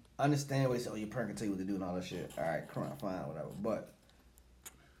me, I understand what they say. Oh, your parent can tell you what to do and all that shit. All right, fine, whatever. But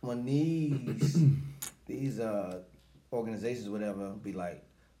when these organizations, whatever, be like,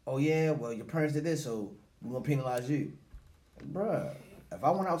 oh yeah, well your parents did this, so we're gonna penalize you, bruh. If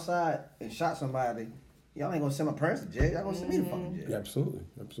I went outside and shot somebody, Y'all ain't gonna send my parents to jail. Y'all gonna send me to fucking jail. Yeah, absolutely.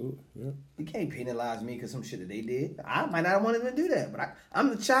 Yeah. You can't penalize me because some shit that they did. I might not want to do that, but I'm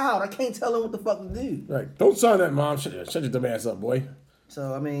the child. I can't tell them what the fuck to do. Right. Don't sign that, mom. Shut your dumb ass up, boy.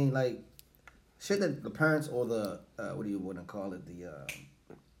 So I mean, like, shit that the parents or the what do you want to call it,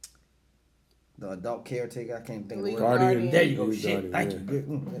 the adult caretaker. I can't think of the word. Guardian. There you go. Legal Shit. guardian, Thank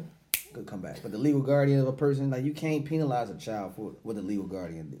you. Good comeback. But the legal guardian of a person, like, you can't penalize a child for what the legal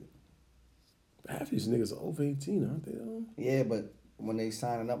guardian do. Half these niggas are over 18, aren't they? Though? Yeah, but when they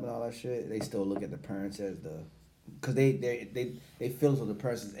signing up and all that shit, they still look at the parents as because they feel as though the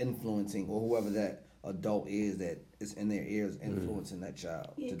parents is influencing, or whoever that adult is that is in their ears influencing that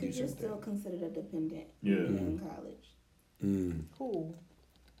child Yeah, to do because you're something. still considered a dependent. Yeah. In college. Cool.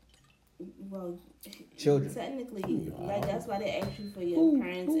 Well, Children. technically, like that's why they ask you for your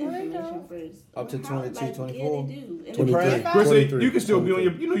parents' information first. Up to How- 22, like, 24? Yeah, they do. And 23. if- Chris, 23. you can still be on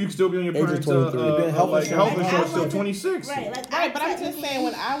your, you can still be on your Age of parents' 23. Health like health insurance. insurance till I 26. Right, like Right, but I'm just technically- saying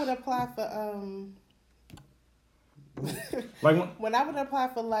when I would apply for Like when I would apply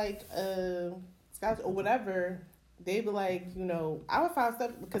for like scholarship or whatever, they'd be like, you know, I would file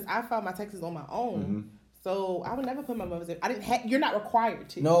stuff because I filed my taxes on my own. So I would never put my mother's. I didn't. You're not required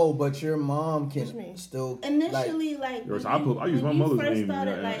to. No, but your mom What you can mean? still Initially, like Yours, when I use my when you mother's first name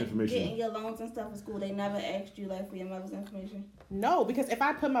started, and like, information. getting your loans and stuff in school, they never asked you like for your mother's information. No, because if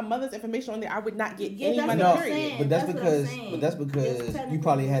I put my mother's information on there, I would not get Yeah, any that's money. what I'm Period. saying. But that's what I'm because saying. but that's It's because you technically-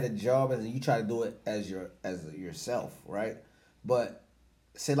 probably had a job and you try to do it as yourself, right? But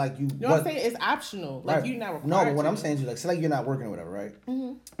say like you. You know what I'm saying? It's optional. Like you're not required. No, but what to. I'm saying is like say like you're not working or whatever, right?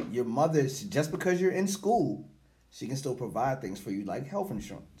 Your mother, just because you're in school, she can still provide things for you like health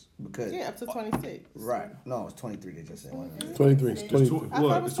insurance because Yeah, up to 26. right. No, it's 23. They just said. 23. It's 23. I thought it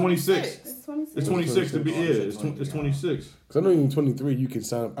What? was It's 26. It's 26. It's 26 to be. Yeah, it's 26. Because I know in 23 you can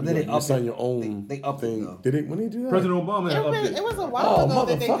sign up. I think they You upped sign it. your own They upped it, thing. though. Did it? When they do that? President Obama had upped It was a while Oh, ago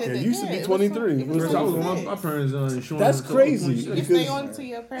that they motherfucker. did It that. used to be Yeah, it 23. was It was Chris, I was with 26. my parents' insurance. That's until crazy. 26. You can Because- stay on to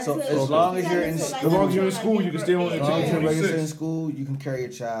your parents. So as long as you're in So, like, As long as you're in school, you can stay on As until long as you're registered in 26. school, you can carry your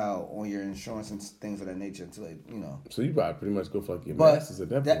child on your insurance and things of that nature until they, you know. So you probably pretty much go for like your But masters at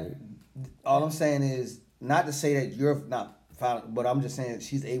that that- point. All I'm saying is not to say that you're not found, but I'm just saying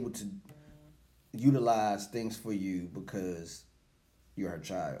she's able to utilize things for you because you're her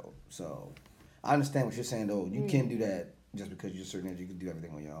child. So I understand what you're saying though. You can't do that just because you're certain that you can do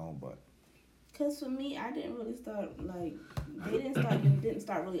everything on your own. But Cause for me, I didn't really start like they didn't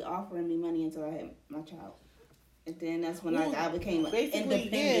start really offering me money until I had my child, and then that's when Well, I became basically,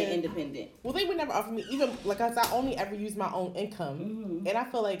 yeah. independent. Well, they would never offer me even like I only ever use my own income, and I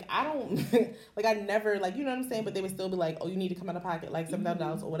feel like I don't like I never like you know what I'm saying. But they would still be like, oh, you need to come out of pocket like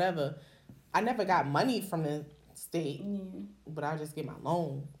 $7,000 or whatever. I never got money from the state, but I just get my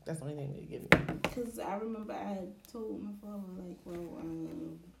loan. That's the only thing they give me. Cause I remember I had told my father like,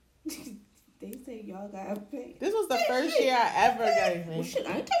 well, they say y'all gotta pay. This was the first year I ever got Well, anything. shit,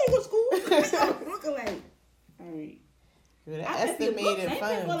 I ain't telling you what school. I was looking like, all right. The I pay for your books. estimated I ain't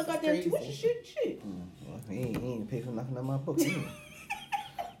paying for all the funds goddamn is tuition crazy. shit. well, he ain't pay for nothing on my books. either.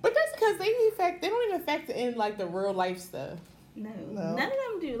 But that's because they don't even factor in like the real life stuff. No, none of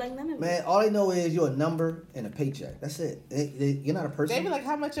them do. Like none of them. Man, all they know is you're a number and a paycheck. That's it. You're not a person. They be like,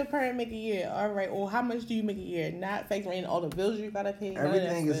 how much your parent make a year? All right, or how much do you make a year? Not factoring in all the bills you gotta pay. none of that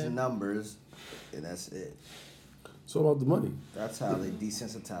Everything is stuff. numbers, and that's it. It's all about the money. That's how they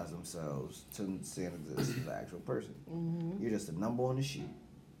desensitize themselves to saying that this is the actual person. You're just a number on the sheet.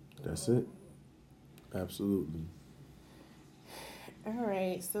 That's it. Absolutely. All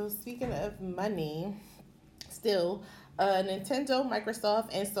right. So speaking of money, still, Nintendo, Microsoft,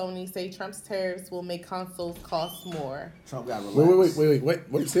 and Sony say Trump's tariffs will make consoles cost more. Trump got relaxed. Wait.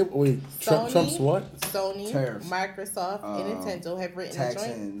 What you say? Wait. Trump's what? Sony, Tariffs. Microsoft, and Nintendo have written a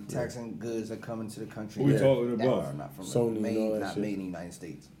joint. Taxing goods that come into the country. Who we that talking are about? not from Sony and all that not shit. made in the United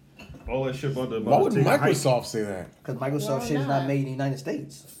States. All that shit about the. Why would take a hike. Microsoft say that? Because Microsoft shit is not made in the United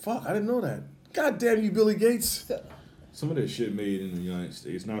States. Fuck, I didn't know that. God damn you, Billy Gates. Some of that shit made in the United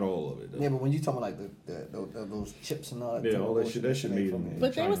States, not all of it. Though. Yeah, but when you talking about like those chips and all that, Yeah, type of all that bullshit, shit- that shit made from in- here.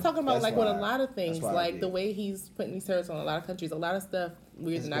 But they was China. talking about That's like with a why- lot of things, that's why I like did. the way he's putting these tariffs on a lot of countries, a lot of stuff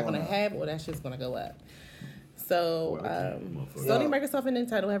we're It's not going to going up. have, or that shit's going to go up. So, Well, I can't, motherfucker. Sony, Microsoft, and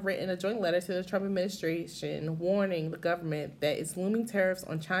Nintendo have written a joint letter to the Trump administration warning the government that its looming tariffs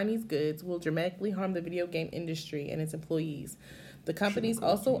on Chinese goods will dramatically harm the video game industry and its employees. The companies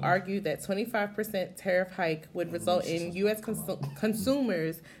also argue that 25% tariff hike would result in U.S.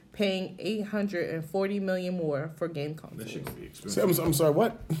 consumers paying $840 million more for game That consoles. shit gonna be expensive. I'm sorry,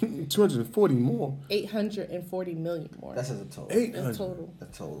 what? 240 more. $840 million more. That's as a total. 800. That's total. A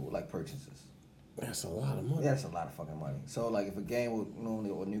total like purchases. That's a lot of money. Yeah, that's a lot of fucking money. So like, if a game with normally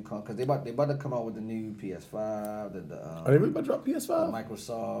or new because they about to come out with the new PS5, Are they really about to drop PS5?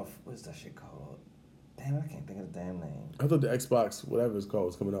 Microsoft, what's that shit called? Damn, I can't think of the damn name. I thought the Xbox, whatever it's called,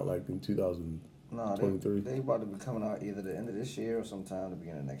 was coming out like in 2023. No, they about to be coming out either the end of this year or sometime the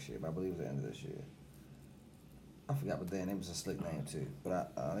beginning of next year. But I believe it's the end of this year. I forgot what their name is. A slick name too.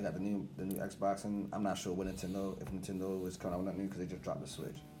 But they got the new Xbox, and I'm not sure what if Nintendo is coming out with nothing new because they just dropped the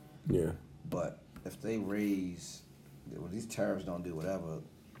Switch. Yeah. But if they raise, these tariffs don't do whatever,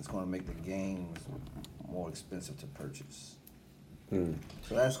 it's going to make the games more expensive to purchase. So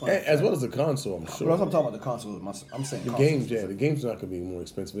that's going as well as the console, I'm sure. But I'm talking about the console. I'm saying the games. Yeah, the game's not going to be more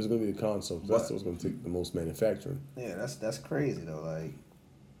expensive. It's going to be the console. That's what's going to take the most manufacturing. Yeah, that's crazy though. Like,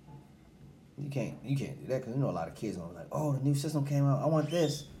 you can't do that because a lot of kids are gonna be like, oh, the new system came out. I want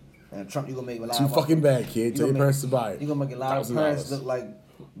this. And Trump, you gonna make a lot too fucking bad, kid. Tell your parents to buy it. You gonna make a lot of parents look like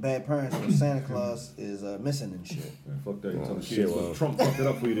bad parents when Santa Claus is missing and shit. Man, fuck that. You tell the kids, well, Trump fucked it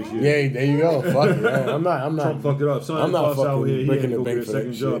up for you this year. Yeah, there you go. Fuck it. Man. I'm not. Trump fucked it up. Santa Claus out here. He had to go get a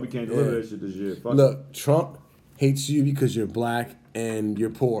second job. He can't deliver that shit this year. Look, Trump hates you because you're black and you're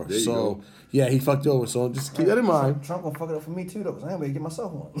poor. So yeah, he fucked you over. So just keep that in mind. Trump gonna fuck it up for me too though, because I ain't ready to get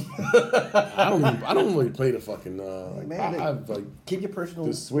myself one. I don't really play the fucking. I keep your personal.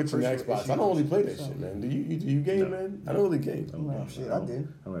 The Switch and Xbox. I don't really play that shit, man. Do you game, man? I don't really game. No, shit, I did.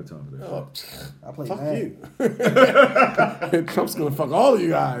 I don't have time for that. Oh, I play. Fuck you. Trump's gonna fuck all of you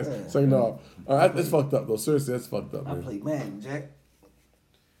guys. Yeah. So no, that's fucked up though. Seriously, that's fucked up, man. I play Madden, Jack.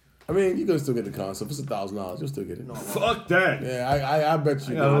 I mean, you can still get the console. If it's $1,000, you'll still get it. No, fuck that. Yeah, I bet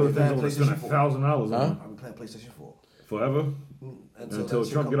you. I'll be playing PlayStation 4. $1,000. I'll be playing PlayStation 4 forever. Until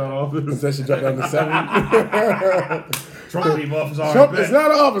Trump get out of office. Until she drop down to 7. Trump leave office. Trump is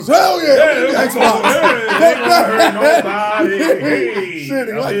not in office. Hell yeah! Nobody. Hey, shit,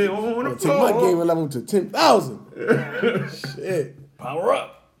 take my gaming level to 10,000. Shit, power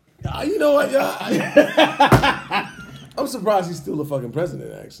up. You know what, y'all? I'm surprised he's still the fucking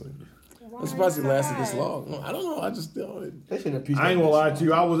president, actually. I'm surprised he lasted this long. I don't know. I just don't. I ain't gonna lie to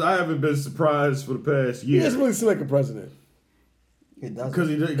you. I haven't been surprised for the past year. He doesn't really seem like a president. It does. Because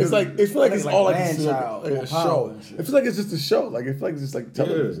it's like it feels like it's all like a show. It feels like it's just a show. Like it feels like it's just like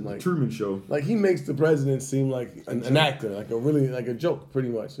television, like Truman Show. Like he makes the president seem like an actor, like a joke, pretty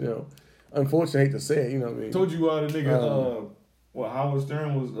much. You know. Unfortunately, I hate to say it. You know what I mean? Told you the nigga. Howard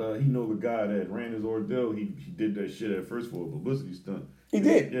Stern was, he know the guy that ran his ordeal. He did that shit at first for a publicity stunt. He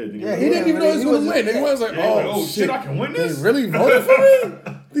did. Yeah, he didn't even know he was going to win. He was like, oh, shit, I can win this? They really voted for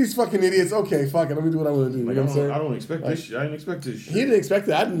me? These fucking idiots. Okay, fuck it. Let me do what I want to do. You know what I'm saying? I don't expect this shit. I didn't expect this shit. He didn't expect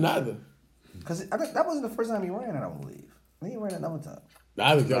it. I didn't either. Because that wasn't the first time he ran, I don't believe. He ran another time.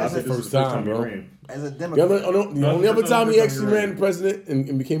 I think that was the first time, bro. As a Democrat. The only other time he actually ran president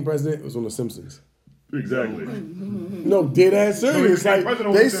and became president was on The Simpsons. Exactly. No, dead ass serious. Like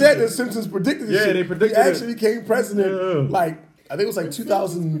they said, the Simpsons predicted this. Yeah, they predicted he actually became president. Yeah. Like I think it was like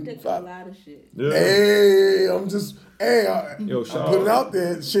 2005. A lot of shit. Yeah. Hey, I'm putting it out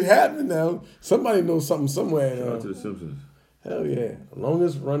there. Shit happened now. Somebody knows something somewhere. Shout out to The Simpsons. Hell yeah,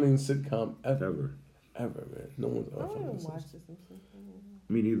 longest running sitcom ever, man. No one's ever watched The Simpsons.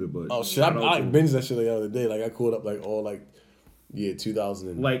 Me neither, but oh shit, I binged that shit the other day. Like I caught up like all like. Yeah,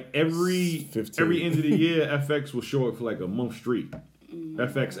 2000. Like every end of the year, FX will show it for like a month straight.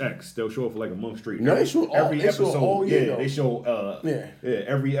 FXX, they'll show it for like a month straight. No, every episode. They show.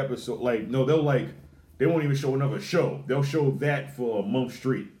 Every episode. Like no, they won't even show another show. They'll show that for a month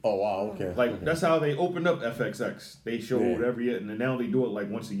straight. Oh wow, okay. Like that's how they opened up FXX. They showed every year, and then now they do it like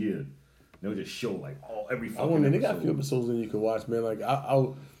once a year. They'll just show like every fucking episode. They got a few episodes that you can watch, man. Like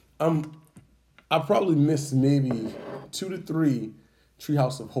I probably missed maybe 2 to 3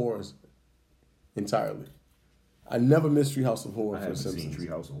 Treehouse of Horrors entirely. I never missed Treehouse of Horrors. I haven't seen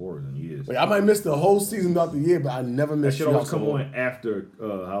Treehouse of Horrors in years. Like I might miss the whole season throughout the year, but I never missed. That shit always come on after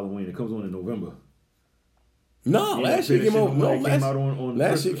Halloween. It comes on in November. No, last year came on. No,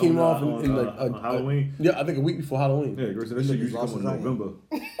 last year came off in like Halloween. Yeah, I think a week before Halloween. Yeah, Grace, that shit usually come on in November.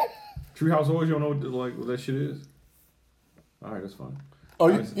 Treehouse of Horrors, you don't know what that shit is? All right, that's fine. Oh,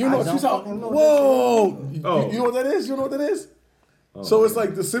 you know what Treehouse? Whoa! You know what that is? You know what that is? Oh, so it's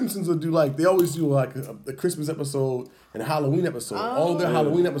like The Simpsons will do like they always do like a Christmas episode and a Halloween episode. All their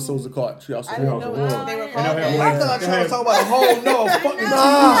Halloween episodes are called Treehouse of Horrors. I thought you were talking about a whole no.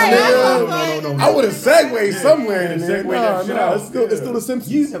 I would have segued somewhere in there. No, it's still The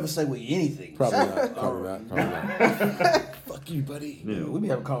Simpsons. You never segue anything. Probably not. Fuck you, buddy. Yeah, we be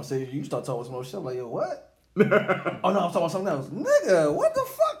having a conversation. You start talking with some more shit. I'm like, yo, what? Oh no, I'm talking about something else. Nigga, what the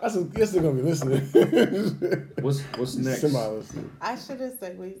fuck? That's still gonna be listening. What's next? Semi-listening. I should have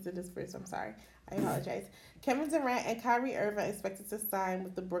segued to this first. I'm sorry. I apologize. Kevin Durant and Kyrie Irving expected to sign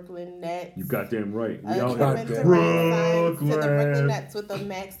with the Brooklyn Nets. You goddamn right. We Kevin out Durant here. signed to the Brooklyn Nets with a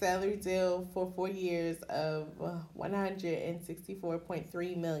max salary deal for 4 years of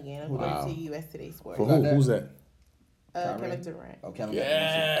 $164.3 million, according to US Today Sports. For who? Who's that? Kevin Durant. Oh, Kevin.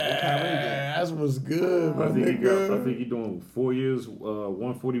 Yeah, that's what's good. I think he's doing 4 years,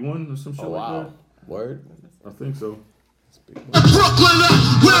 141 or some shit like that. Word? I think so. Brooklyn at?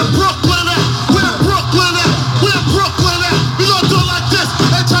 Where Brooklyn at? Where Brooklyn at? Where Brooklyn at? We gonna do it like this.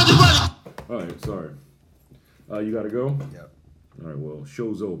 Hey, time you ready? All right, sorry. You gotta go? Yep. All right, well,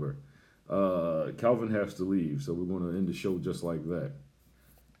 show's over. Calvin has to leave, so we're gonna end the show just like that.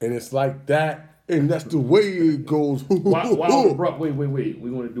 And it's like that, and that's the way it goes. Wait. We're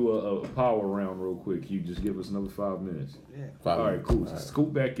gonna do a power round real quick. You just give us another 5 minutes. Yeah. All right, cool. All right.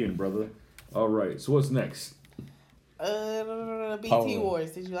 Scoop back in, brother. All right, so what's next? BT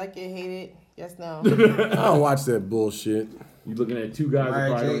Wars. Did you like it, hate it? Yes, no. I don't watch that bullshit. You looking at two guys that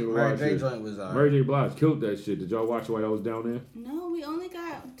probably don't even watch Mary it. J. joint was Mary J. Blige killed that shit. Did y'all watch while I was down there? No, we only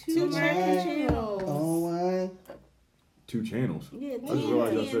got two American channels. Oh, why? 2 channels. Yeah, I just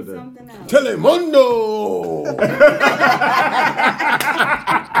realized I said that. something else. Telemundo!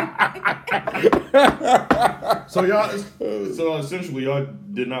 So essentially y'all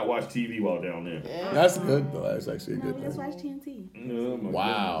did not watch TV while down there. Yeah. That's good though. That's actually a No, good we just thing. watched TNT.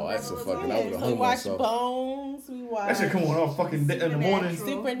 Wow, that's a fucking. I would have We hung watched myself. Bones. We watched That shit come on all fucking in the morning.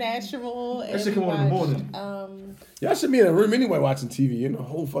 Supernatural. That shit come on in the morning. Y'all should be in a room anyway watching TV. You're in a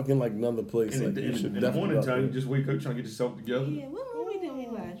whole fucking like another place. In Like, the you should morning definitely time, you up just wake up trying to get yourself together. Yeah, what movie did we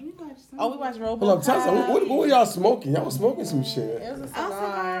watch? We watched something. Oh, we watched RoboCop. Hold up, tell us what were y'all smoking? Y'all was smoking some shit. It was a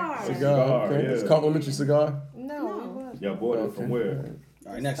cigar. cigar. Cigar, okay. It's a complimentary cigar. No, it was. Y'all bought it from where?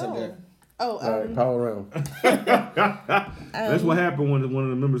 All right, next subject. All right, power round. That's what happened when one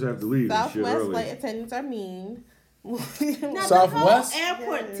of the members have to leave and shit Southwest early. flight attendants are mean. No, Southwest? The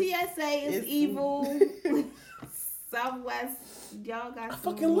whole airport, TSA is evil. Southwest, y'all got. I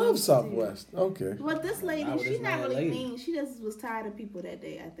fucking love Southwest. Okay. But this lady, Nah, but she's it's not not a really lady. mean. She just was tired of people that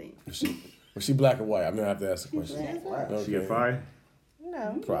day, I think. Was she black or white? I'm gonna have to ask the question. Black. She get fired?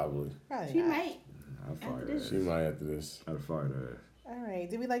 No, Probably. probably She not. might. I fired her. She might after this. I'd have fired her. All right.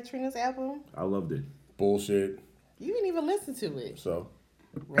 Did we like Trina's album? I loved it. Bullshit. You didn't even listen to it. So.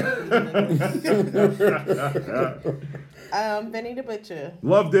 Benny the Butcher.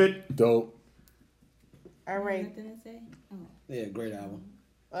 Loved it. Dope. All right. Nothing to say? Oh. Yeah, great album.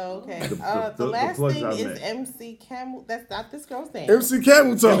 Oh, okay. The The last plugs thing I is met. MC Camel. That's not this girl's name. MC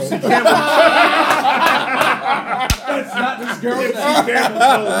Camel Toe. That's not this girl's name. Camel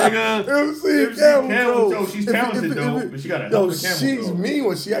toe, nigga. MC Camel Toe. Toe. She's talented though, but she got a hell Yo, of a camel she's toe. mean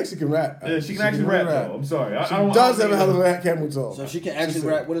when she actually can rap. Yeah, she can actually rap though. I'm sorry. She does have a hell of a camel toe. So she can actually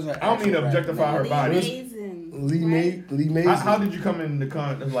rap. What is that? I don't mean to objectify her body. Amazing. Lee Mason. How did you come in the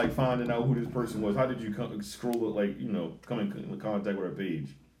like finding out who this person was? How did you scroll it, like, you know, come in contact with her page?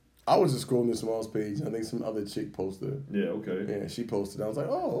 I was just scrolling this Smalls page. I think some other chick posted. Yeah, okay. Yeah, she posted. I was like,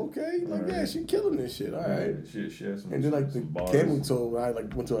 oh, okay. Like, Right. yeah, she killing this shit. All right. She has some, And then like the some bars. camel toe, when I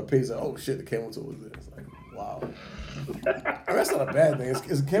like went to her page, like, oh shit, the camel toe was there. It's like, wow. I mean, that's not a bad thing.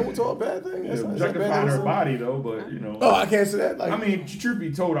 Is a camel toe a bad thing? Yeah, That's not a bad objectifying her thing. body though, but you know. Oh, I can't say that. Like, I mean, truth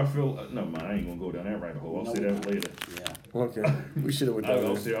be told, I feel no man. I ain't gonna go down that rabbit hole. I'll say that later. Yeah. okay, we should have went I'll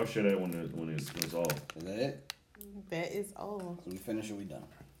down. say I'll share that when it's off. Is that it? That is all. So we finish or we done?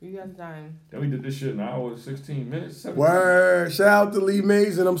 You guys done. Then we did this shit in an hour, 16 minutes. 17 Word! Shout out to Lee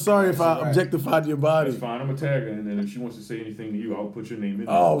Mason. I'm sorry if I Right. objectified your body. That's fine. I'm gonna tag her, and then if she wants to say anything to you, I'll put your name in.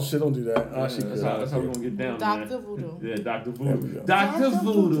 Oh shit! Don't do that. Yeah, Oh, she that's how we're gonna get down, Dr. man. Voodoo. Yeah, Dr. There we Voodoo. go. Dr.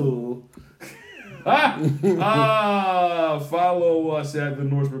 Voodoo. Follow us at the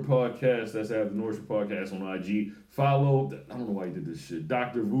Norseman Podcast. That's at the Norseman Podcast on IG. Follow. I don't know why you did this shit.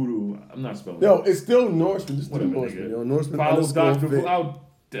 Dr. Voodoo. I'm not spelling. Yo, it's still Norseman. Just do Whatever, Norseman. nigga. Yo, Norseman. Follow _ Dr. Fit. Voodoo. I'll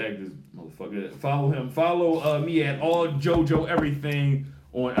tag this motherfucker. Follow him. Follow me at all JoJo everything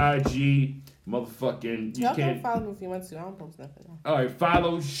on IG. Motherfucking. You Y'all can can't. follow me if you want to. I don't post nothing. All right.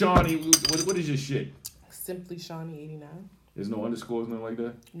 Follow Shawnee. What is your shit? Simply Shawnee89. There's no underscores, nothing like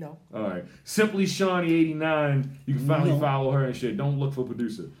that? No. All right. Simply Shawnee89. You can finally follow her and shit. Don't look for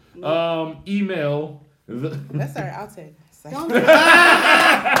producer. Email. That's all right. I'll take it. Don't do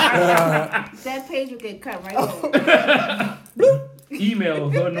that. That page will get cut right off. Email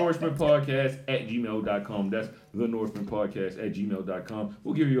thenorsemanpodcast@gmail.com. That's thenorsemanpodcast@gmail.com.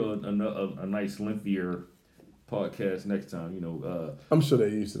 We'll give you a nice lengthier podcast next time. You know. I'm sure they're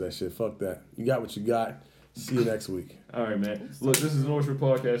used to that shit. Fuck that. You got what you got. See you next week. All right, man. Look, this is the North Shore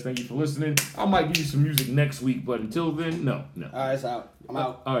Podcast. Thank you for listening. I might give you some music next week, but until then, no. All right, it's out. I'm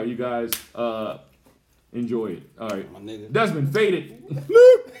out. All right, you guys, enjoy it. All right. My nigga. Desmond, faded.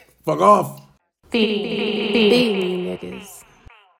 Fuck off. The niggas.